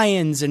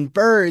lions and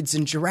birds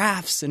and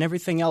giraffes and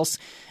everything else.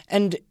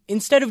 And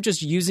instead of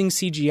just using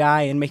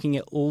CGI and making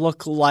it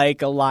look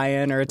like a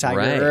lion or a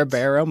tiger or a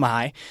bear, oh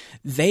my,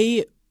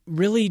 they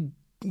really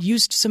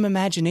used some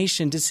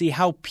imagination to see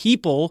how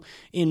people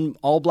in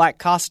all black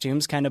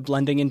costumes, kind of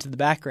blending into the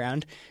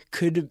background,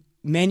 could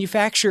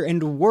manufacture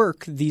and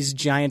work these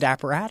giant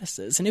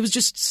apparatuses. And it was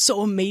just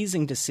so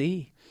amazing to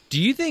see.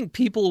 Do you think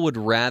people would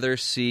rather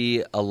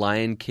see a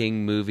Lion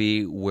King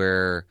movie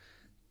where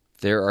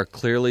there are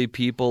clearly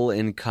people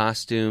in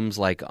costumes,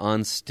 like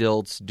on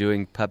stilts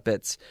doing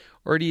puppets,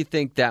 or do you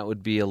think that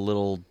would be a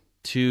little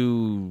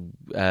too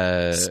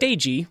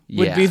stagey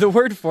would be the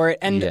word for it?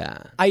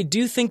 And I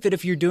do think that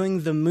if you're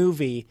doing the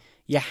movie,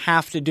 you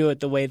have to do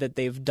it the way that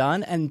they've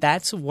done, and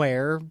that's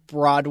where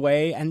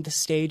Broadway and the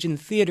stage and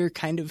theater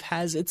kind of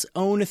has its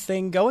own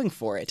thing going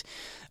for it.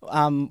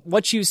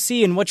 What you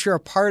see and what you're a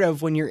part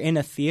of when you're in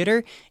a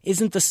theater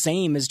isn't the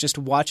same as just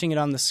watching it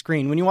on the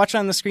screen. When you watch it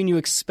on the screen, you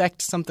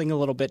expect something a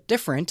little bit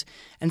different,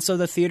 and so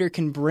the theater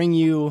can bring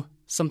you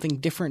something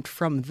different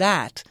from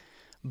that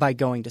by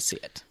going to see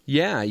it.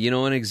 Yeah,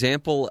 an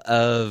example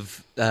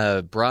of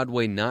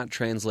Broadway not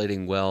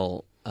translating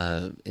well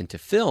into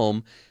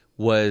film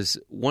was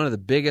one of the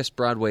biggest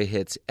Broadway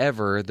hits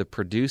ever, The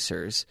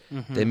Producers.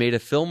 Mm-hmm. They made a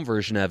film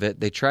version of it.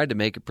 They tried to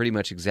make it pretty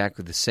much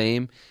exactly the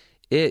same.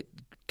 It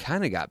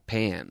kind of got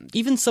panned.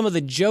 Even some of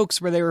the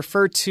jokes where they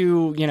refer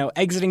to,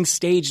 exiting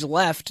stage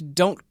left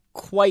don't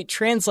quite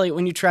translate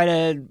when you try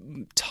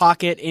to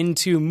talk it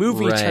into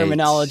movie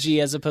terminology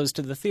as opposed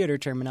to the theater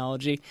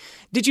terminology.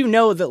 Did you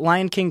know that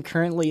Lion King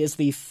currently is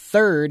the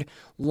third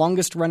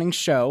longest running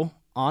show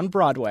on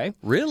Broadway?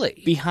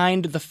 Really?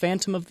 Behind The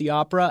Phantom of the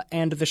Opera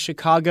and The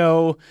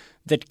Chicago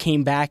that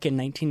came back in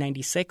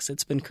 1996.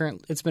 It's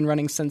been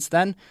running since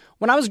then.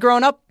 When I was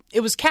growing up, it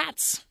was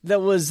Cats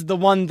that was the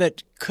one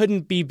that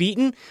couldn't be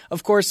beaten.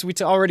 Of course, we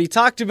already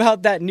talked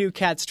about that new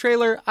Cats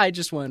trailer. I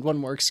just wanted one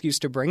more excuse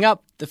to bring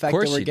up the fact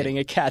that we're getting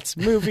a Cats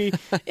movie.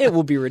 It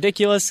will be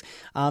ridiculous.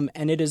 And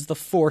it is the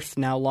fourth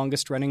now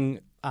longest running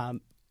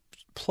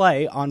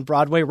play on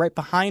Broadway, right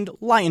behind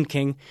Lion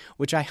King,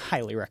 which I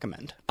highly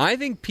recommend. I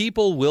think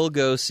people will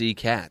go see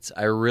Cats.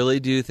 I really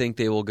do think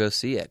they will go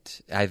see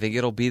it. I think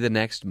it'll be the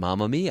next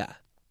Mamma Mia.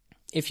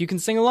 If you can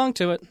sing along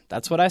to it,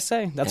 that's what I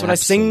say. That's what I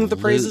sing the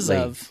praises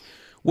of.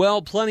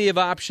 Well, plenty of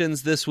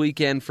options this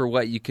weekend for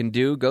what you can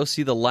do. Go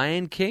see The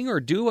Lion King, or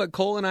do what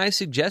Cole and I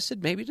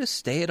suggested. Maybe just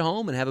stay at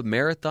home and have a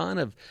marathon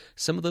of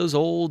some of those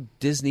old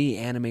Disney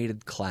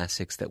animated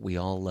classics that we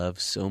all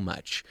love so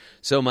much.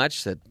 So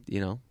much that,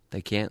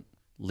 they can't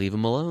leave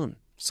them alone.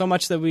 So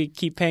much that we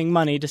keep paying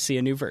money to see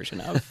a new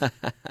version of.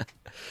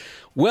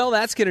 Well,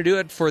 that's going to do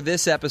it for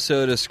this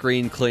episode of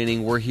Screen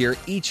Cleaning. We're here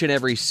each and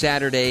every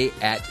Saturday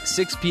at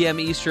 6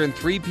 p.m. Eastern,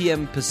 3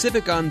 p.m.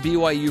 Pacific on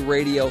BYU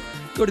Radio.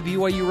 Go to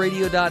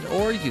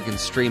BYURadio.org. You can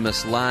stream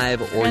us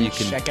live, or you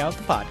can check out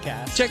the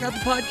podcast. Check out the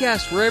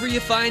podcast wherever you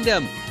find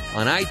them.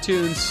 On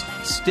iTunes,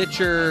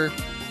 Stitcher,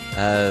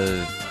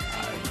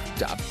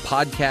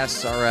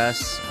 Podcasts R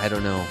Us. I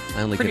don't know.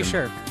 I only get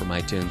them from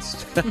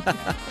iTunes.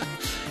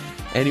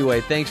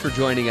 Anyway, thanks for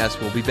joining us.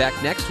 We'll be back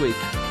next week.